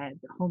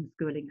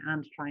homeschooling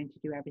and trying to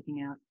do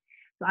everything else.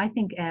 So I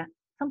think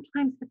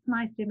sometimes it's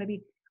nice to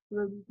maybe,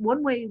 well,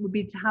 one way would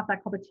be to have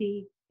that cup of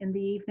tea in the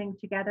evening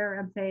together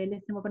and say,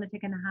 listen, we're going to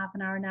take in a half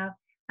an hour now.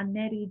 And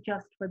maybe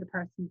just for the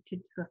person to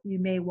discuss, you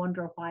may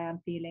wonder why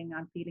I'm feeling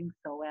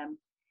so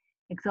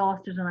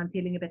exhausted and I'm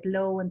feeling a bit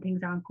low and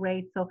things aren't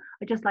great. So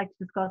I just like to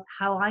discuss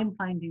how I'm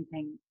finding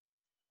things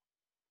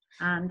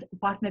and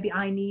what maybe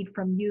I need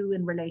from you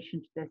in relation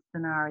to this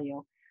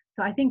scenario.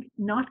 So I think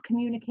not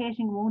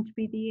communicating won't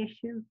be the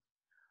issue,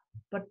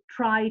 but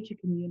try to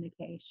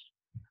communicate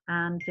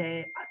and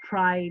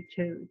try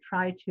to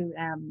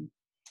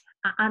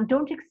and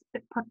don't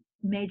put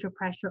major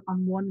pressure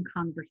on one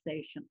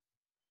conversation.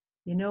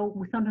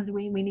 Sometimes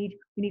we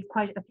need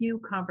quite a few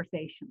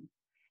conversations,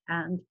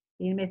 and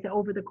you may say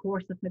over the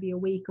course of maybe a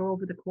week or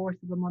over the course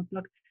of a month,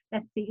 look,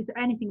 let's see, is there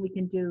anything we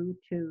can do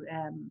to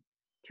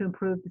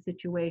improve the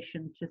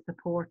situation, to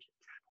support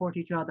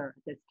each other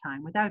at this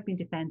time, without being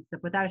defensive,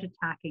 without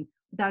attacking,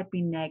 without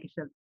being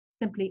negative,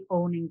 simply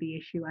owning the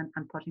issue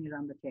and putting it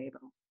on the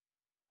table.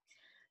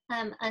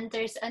 And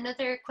there's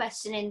another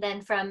question in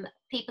then from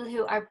people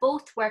who are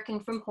both working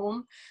from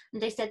home,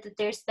 and they said that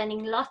they're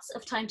spending lots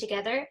of time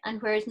together,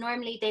 and whereas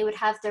normally they would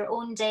have their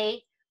own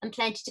day and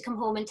plenty to come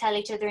home and tell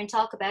each other and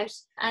talk about,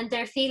 and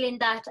they're feeling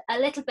that a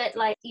little bit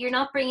like you're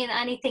not bringing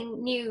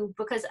anything new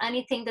because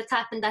anything that's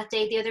happened that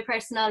day the other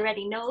person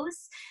already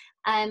knows.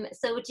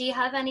 So do you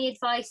have any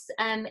advice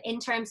in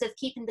terms of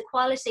keeping the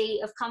quality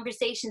of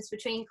conversations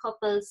between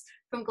couples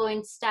from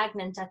going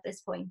stagnant at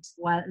this point?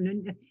 Well,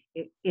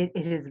 it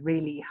is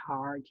really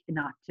hard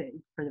not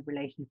for the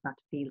relationship not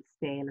to feel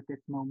stale at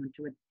this moment.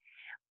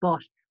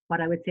 But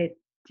what I would say is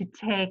to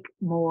take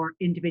more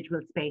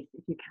individual space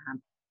if you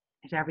can,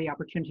 at every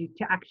opportunity,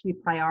 to actually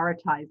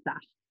prioritize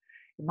that.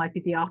 It might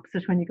be the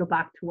opposite when you go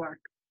back to work,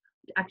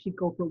 to actually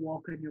go for a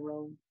walk on your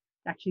own,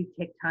 to actually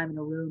take time in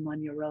a room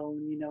on your own,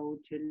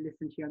 to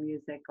listen to your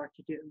music or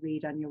to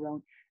read on your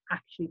own.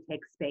 Actually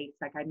take space.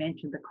 Like I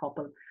mentioned, the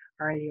couple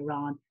earlier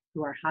on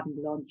who are having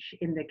lunch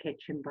in the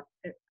kitchen, but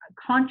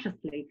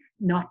consciously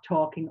not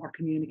talking or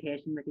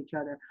communicating with each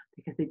other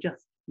because they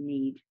just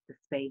need the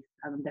space.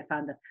 And they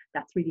found that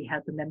that's really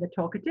helping them to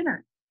talk at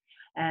dinner.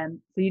 So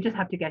you just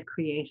have to get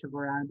creative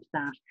around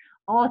that.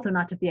 Also,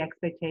 not to the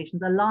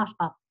expectations. A lot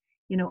of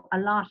the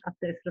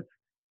sort of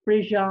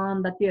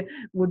frisson that you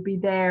would be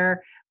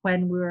there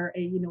when we're,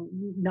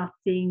 not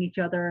seeing each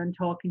other and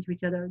talking to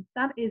each other.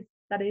 That is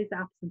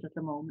absent at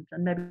the moment.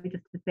 And maybe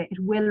just to say it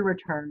will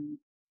return.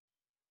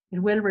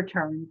 It will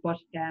return, but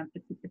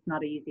it's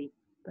not easy.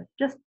 But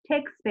just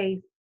take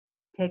space,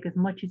 take as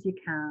much as you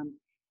can.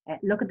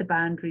 Look at the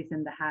boundaries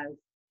in the house.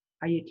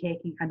 Are you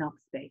taking enough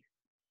space?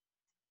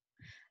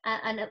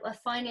 And a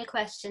final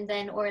question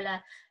then,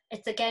 Orla.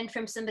 It's again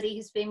from somebody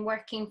who's been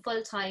working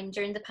full-time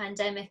during the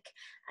pandemic,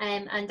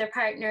 and their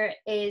partner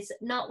is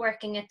not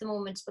working at the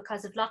moment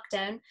because of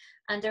lockdown,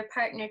 and their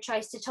partner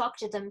tries to talk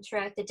to them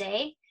throughout the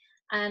day.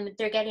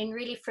 They're getting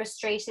really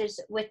frustrated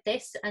with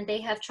this, and they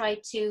have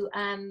tried to,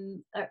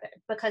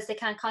 because they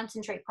can't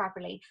concentrate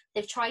properly,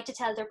 they've tried to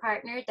tell their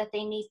partner that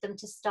they need them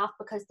to stop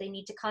because they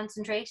need to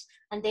concentrate,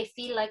 and they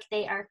feel like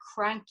they are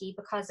cranky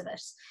because of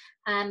it.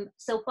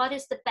 So what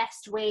is the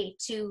best way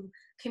to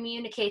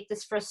communicate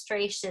this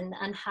frustration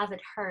and have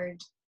it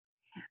heard?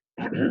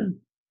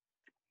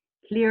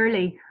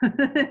 Clearly.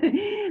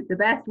 The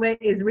best way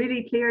is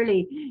really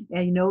clearly.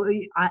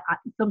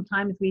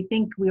 Sometimes we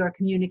think we are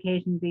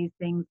communicating these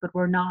things, but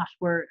we're not.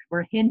 We're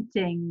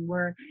hinting,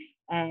 we're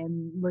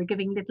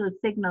giving little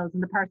signals,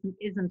 and the person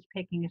isn't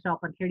picking it up,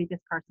 and clearly this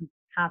person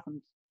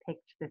hasn't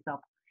picked this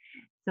up.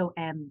 So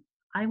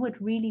I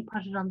would really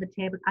put it on the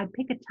table. I'd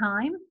pick a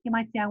time. You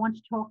might say, I want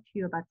to talk to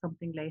you about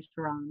something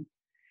later on,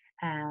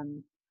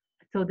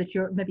 so that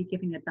you're maybe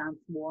giving advance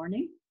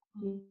warning,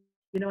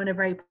 in a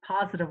very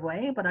positive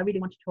way, but I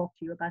really want to talk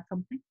to you about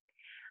something.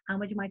 And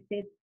what you might say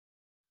is,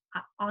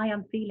 I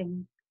am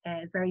feeling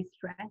very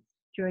stressed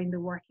during the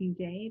working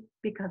day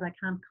because I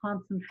can't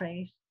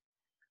concentrate.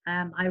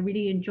 I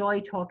really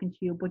enjoy talking to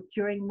you, but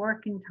during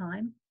working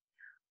time,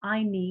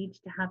 I need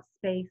to have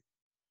space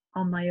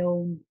on my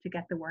own to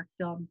get the work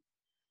done.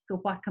 So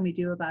what can we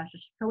do about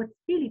it? So it's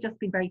really just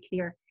been very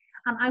clear.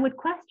 And I would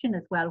question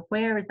as well,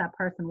 where is that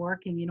person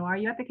working? Are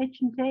you at the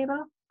kitchen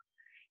table?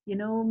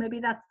 Maybe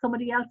that's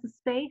somebody else's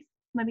space.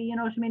 Maybe, you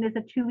know what I mean? Is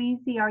it too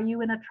easy? Are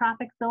you in a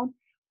traffic zone?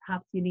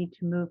 Perhaps you need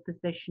to move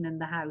position in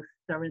the house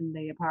or in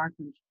the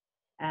apartment.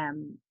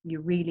 You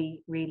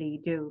really,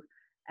 really do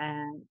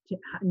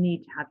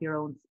need to have your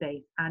own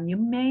space. And you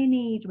may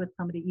need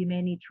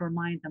to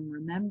remind them,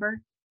 remember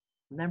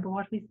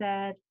what we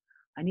said.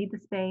 I need the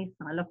space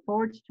and I look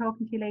forward to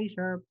talking to you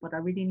later, but I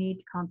really need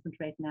to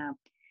concentrate now.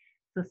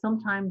 So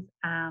sometimes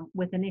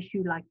with an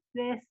issue like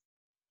this,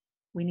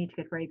 We need to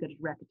get very good at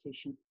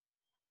repetition.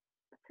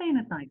 Saying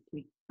it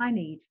nicely. I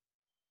need.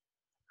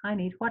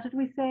 What did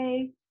we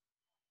say?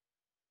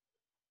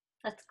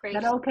 That's Is great.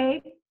 that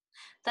okay?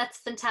 That's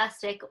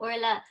fantastic.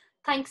 Orla,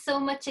 thanks so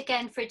much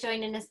again for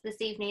joining us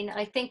this evening.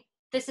 I think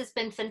this has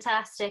been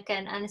fantastic,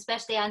 and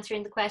especially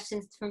answering the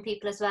questions from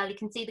people as well. You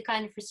can see the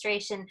kind of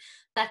frustration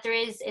that there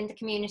is in the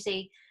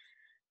community.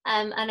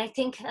 And I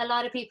think a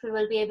lot of people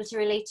will be able to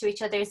relate to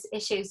each other's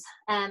issues.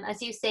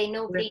 As you say,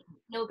 nobody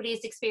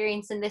is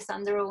experiencing this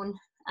on their own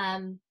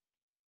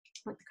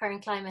with the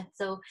current climate.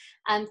 So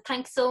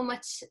thanks so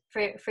much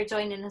for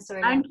joining us,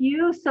 Orla. Thank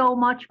you so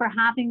much for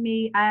having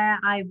me.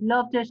 I've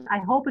loved it. I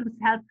hope it was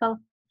helpful.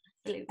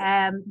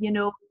 Absolutely. You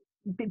know,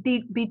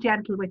 be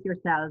gentle with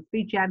yourselves.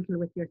 Be gentle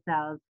with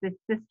yourselves. This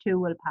too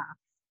will pass.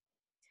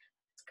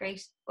 That's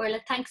great. Orla,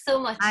 thanks so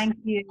much. Thank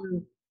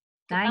you.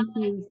 Goodbye. Thank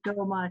you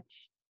so much.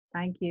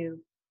 Thank you.